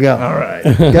 There you go. All right.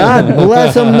 God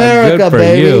bless America, Good for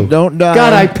baby. you. Don't die.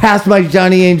 God, I passed my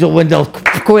Johnny Angel Wendell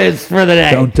quiz for the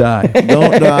day. Don't die.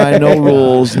 Don't die. No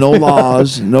rules. No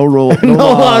laws. No rules. No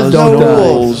laws, no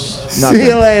rules. Nothing. See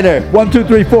you later. 1, 2,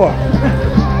 3, 4.